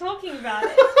enjoy talking about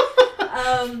it?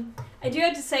 I do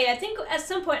have to say, I think at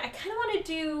some point I kind of want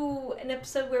to do an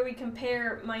episode where we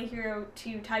compare My Hero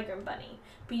to Tiger and Bunny,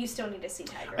 but you still need to see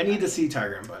Tiger and Bunny. I need to see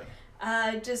Tiger and Bunny.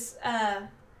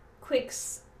 Quick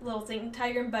little thing,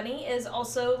 Tiger and Bunny is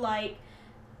also like,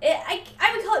 I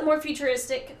would call it more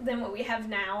futuristic than what we have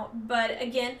now, but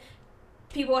again,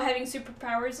 people having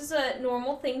superpowers is a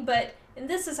normal thing, but in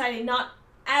this society, not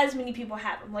as many people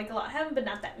have them. Like, a lot have them, but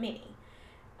not that many.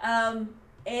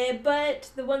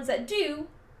 But the ones that do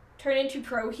turn into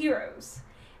pro heroes.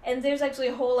 And there's actually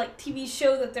a whole, like, TV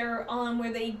show that they're on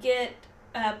where they get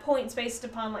points based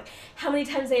upon like how many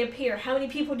times they appear, how many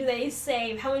people do they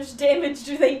save, how much damage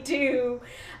do they do.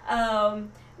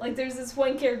 Like there's this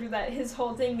one character that his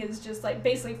whole thing is just like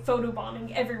basically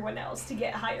photobombing everyone else to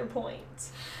get higher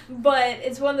points. But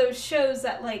it's one of those shows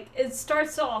that like it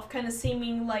starts off kind of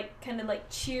seeming like kind of like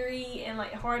cheery and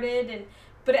lighthearted,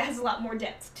 but it has a lot more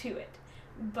depth to it.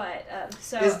 But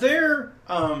so is there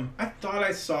I thought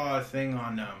I saw a thing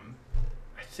on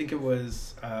I think it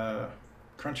was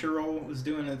Crunchyroll was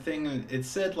doing a thing, and it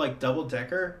said like Double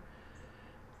Decker.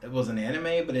 It was an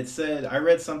anime, but it said I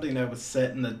read something that was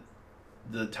set in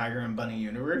the Tiger and Bunny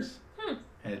universe,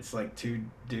 and it's like two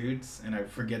dudes, and I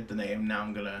forget the name now.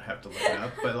 I'm gonna have to look it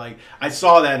up. But like I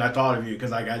saw that and I thought of you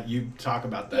because I got you talk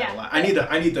about that a lot. I need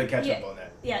to catch up on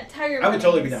that. Yeah, Tiger and Bunny. I would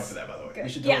totally is be down for that. By the way, good. We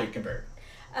should totally compare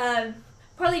it.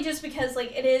 Partly just because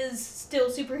like it is still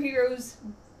superheroes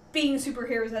being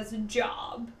superheroes as a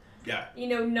job. Yeah.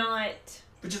 Not.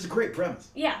 Which is a great premise.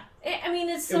 Yeah.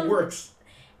 It works.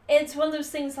 It's one of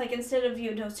those things like instead of,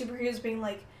 superheroes being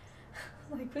like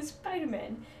with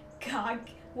Spider-Man, God,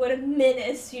 what a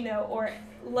menace, or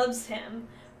loves him.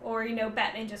 Or,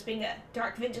 Batman just being a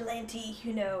dark vigilante,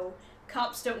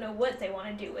 cops don't know what they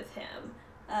want to do with him.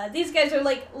 These guys are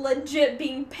like legit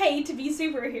being paid to be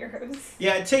superheroes.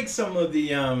 Yeah, it takes some of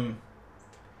the,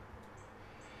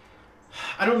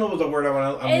 I don't know what the word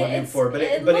I'm looking for, but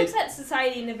it looks at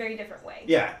society in a very different way.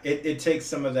 Yeah, it takes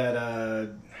some of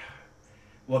that,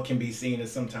 what can be seen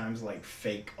as sometimes like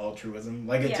fake altruism.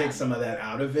 Like it takes some of that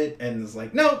out of it and it's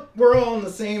like, no, we're all in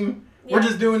the same, we're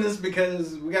just doing this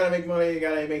because we gotta make money,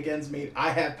 gotta make ends meet.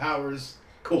 I have powers,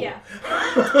 cool. Yeah.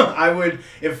 I would,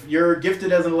 if you're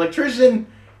gifted as an electrician,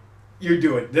 you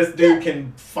do it. This dude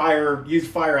can use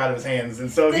fire out of his hands,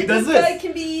 and so he does this. This guy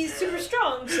can be super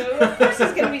strong, so of course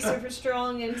he's going to be super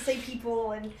strong and save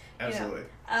people and, Absolutely.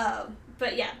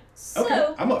 But yeah, so...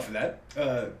 Okay, I'm up for that.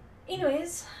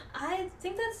 Anyways, I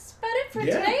think that's about it for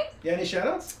today. Yeah, any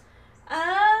shout-outs?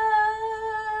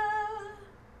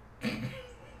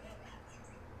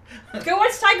 Go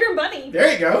watch Tiger and Bunny.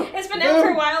 There you go. It's been out for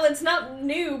a while. It's not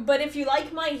new, but if you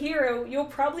like My Hero, you'll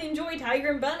probably enjoy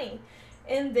Tiger and Bunny.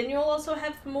 And then you'll also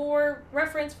have more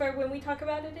reference for when we talk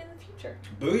about it in the future.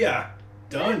 Booyah.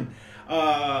 Done.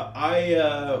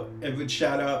 I would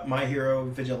shout out My Hero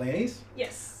Vigilantes.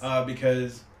 Yes.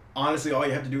 Because honestly, all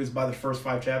you have to do is buy the first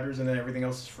 5 chapters, and then everything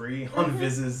else is free on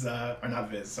Viz's, on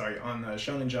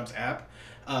Shonen Jump's app.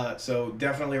 So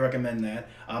definitely recommend that.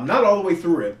 Not all the way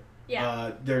through it.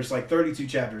 Yeah. There's like 32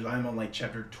 chapters. I'm on like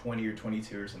chapter 20 or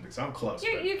 22 or something, so I'm close.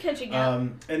 You're catching up.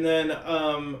 And then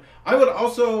I would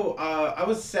also, I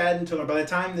was saddened to learn, by the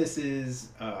time this is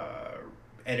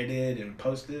edited and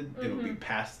posted, it'll be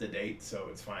past the date, so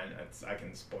it's fine. I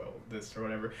can spoil this or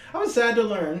whatever. I was sad to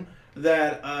learn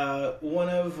that one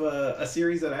of a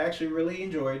series that I actually really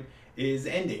enjoyed is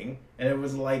ending, and it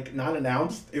was like not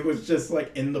announced. It was just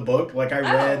like in the book. Like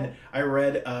I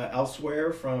read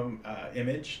Elsewhere from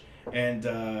Image, and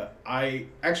I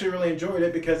actually really enjoyed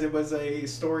it because it was a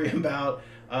story about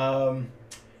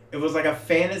it was like a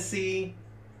fantasy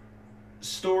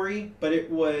story, but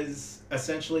it was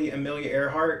essentially Amelia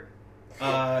Earhart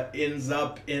ends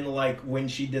up in like when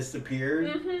she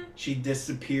disappeared. She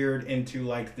disappeared into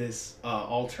like this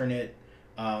alternate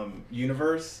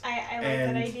universe. I like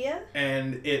that idea.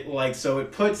 And it like, so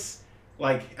it puts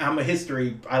like, I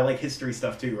like history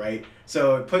stuff too, right?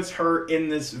 So it puts her in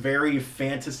this very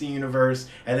fantasy universe,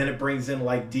 and then it brings in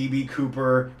like D.B.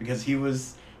 Cooper because he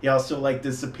also like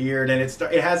disappeared, and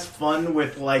it has fun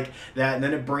with like that, and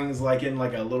then it brings like in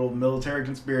like a little military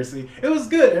conspiracy. It was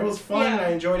good. It was fun. Yeah. And I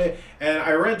enjoyed it. And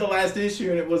I read the last issue,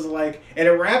 and it was like, and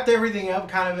it wrapped everything up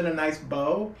kind of in a nice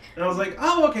bow. And I was like,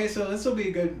 oh, okay, so this will be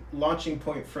a good launching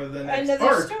point for the next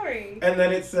arc. Story. And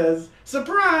then it says,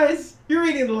 surprise! You're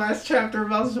reading the last chapter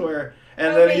of Elsewhere.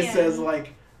 And then he says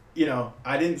like,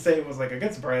 I didn't say it was like a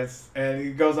good surprise. And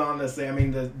he goes on to say, I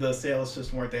mean, the sales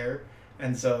just weren't there.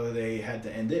 And so they had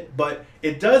to end it. But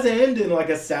it does end in like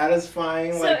a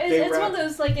satisfying, so it's one of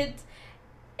those, like, it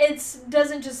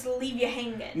doesn't just leave you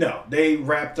hanging. No, they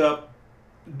wrapped up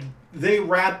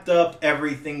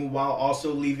everything while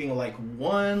also leaving like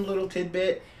one little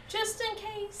tidbit. Just in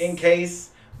case. In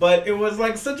case. But it was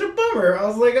like such a bummer. I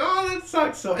was like, oh, that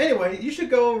sucks. So anyway, you should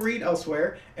go read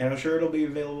Elsewhere, and I'm sure it'll be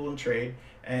available in trade.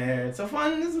 And it's a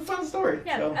fun story.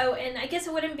 Yeah. So. Oh, and I guess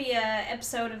it wouldn't be an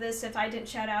episode of this if I didn't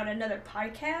shout out another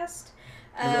podcast.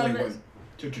 It really was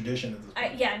to tradition at this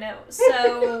point. Yeah, no.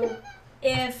 So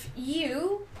if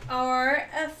you are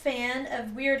a fan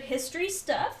of weird history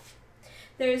stuff,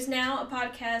 there's now a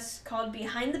podcast called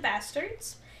Behind the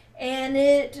Bastards. And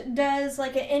it does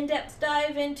like an in-depth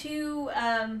dive into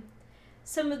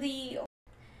some of the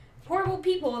horrible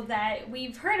people that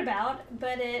we've heard about,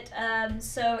 but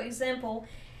example,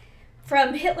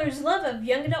 from Hitler's love of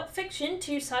young adult fiction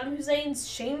to Saddam Hussein's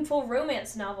shameful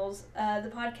romance novels,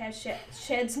 the podcast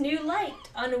sheds new light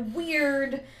on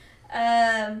weird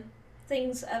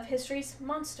things of history's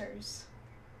monsters.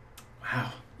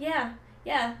 Wow. Yeah.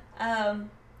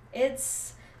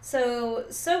 It's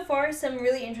so far some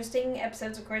really interesting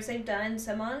episodes. Of course, they've done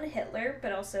some on Hitler,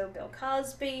 but also Bill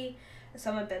Cosby,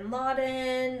 Osama bin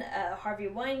Laden, Harvey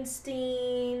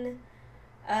Weinstein,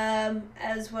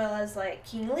 as well as like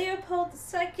King Leopold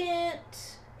II.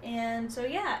 And so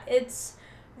yeah, it's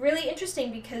really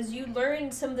interesting because you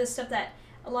learn some of the stuff that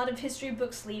a lot of history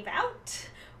books leave out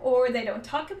or they don't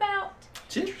talk about.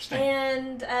 It's interesting.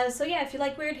 And so yeah, if you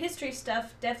like weird history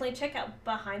stuff, definitely check out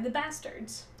Behind the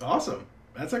Bastards. Awesome.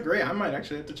 That's great. I might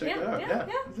actually have to check that out. Yeah.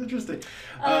 It's interesting.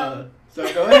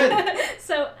 So go ahead.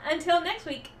 So until next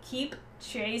week, keep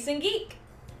chasing geek.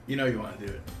 You know you want to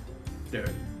do it. Do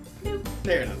it. Nope.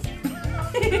 There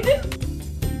it is.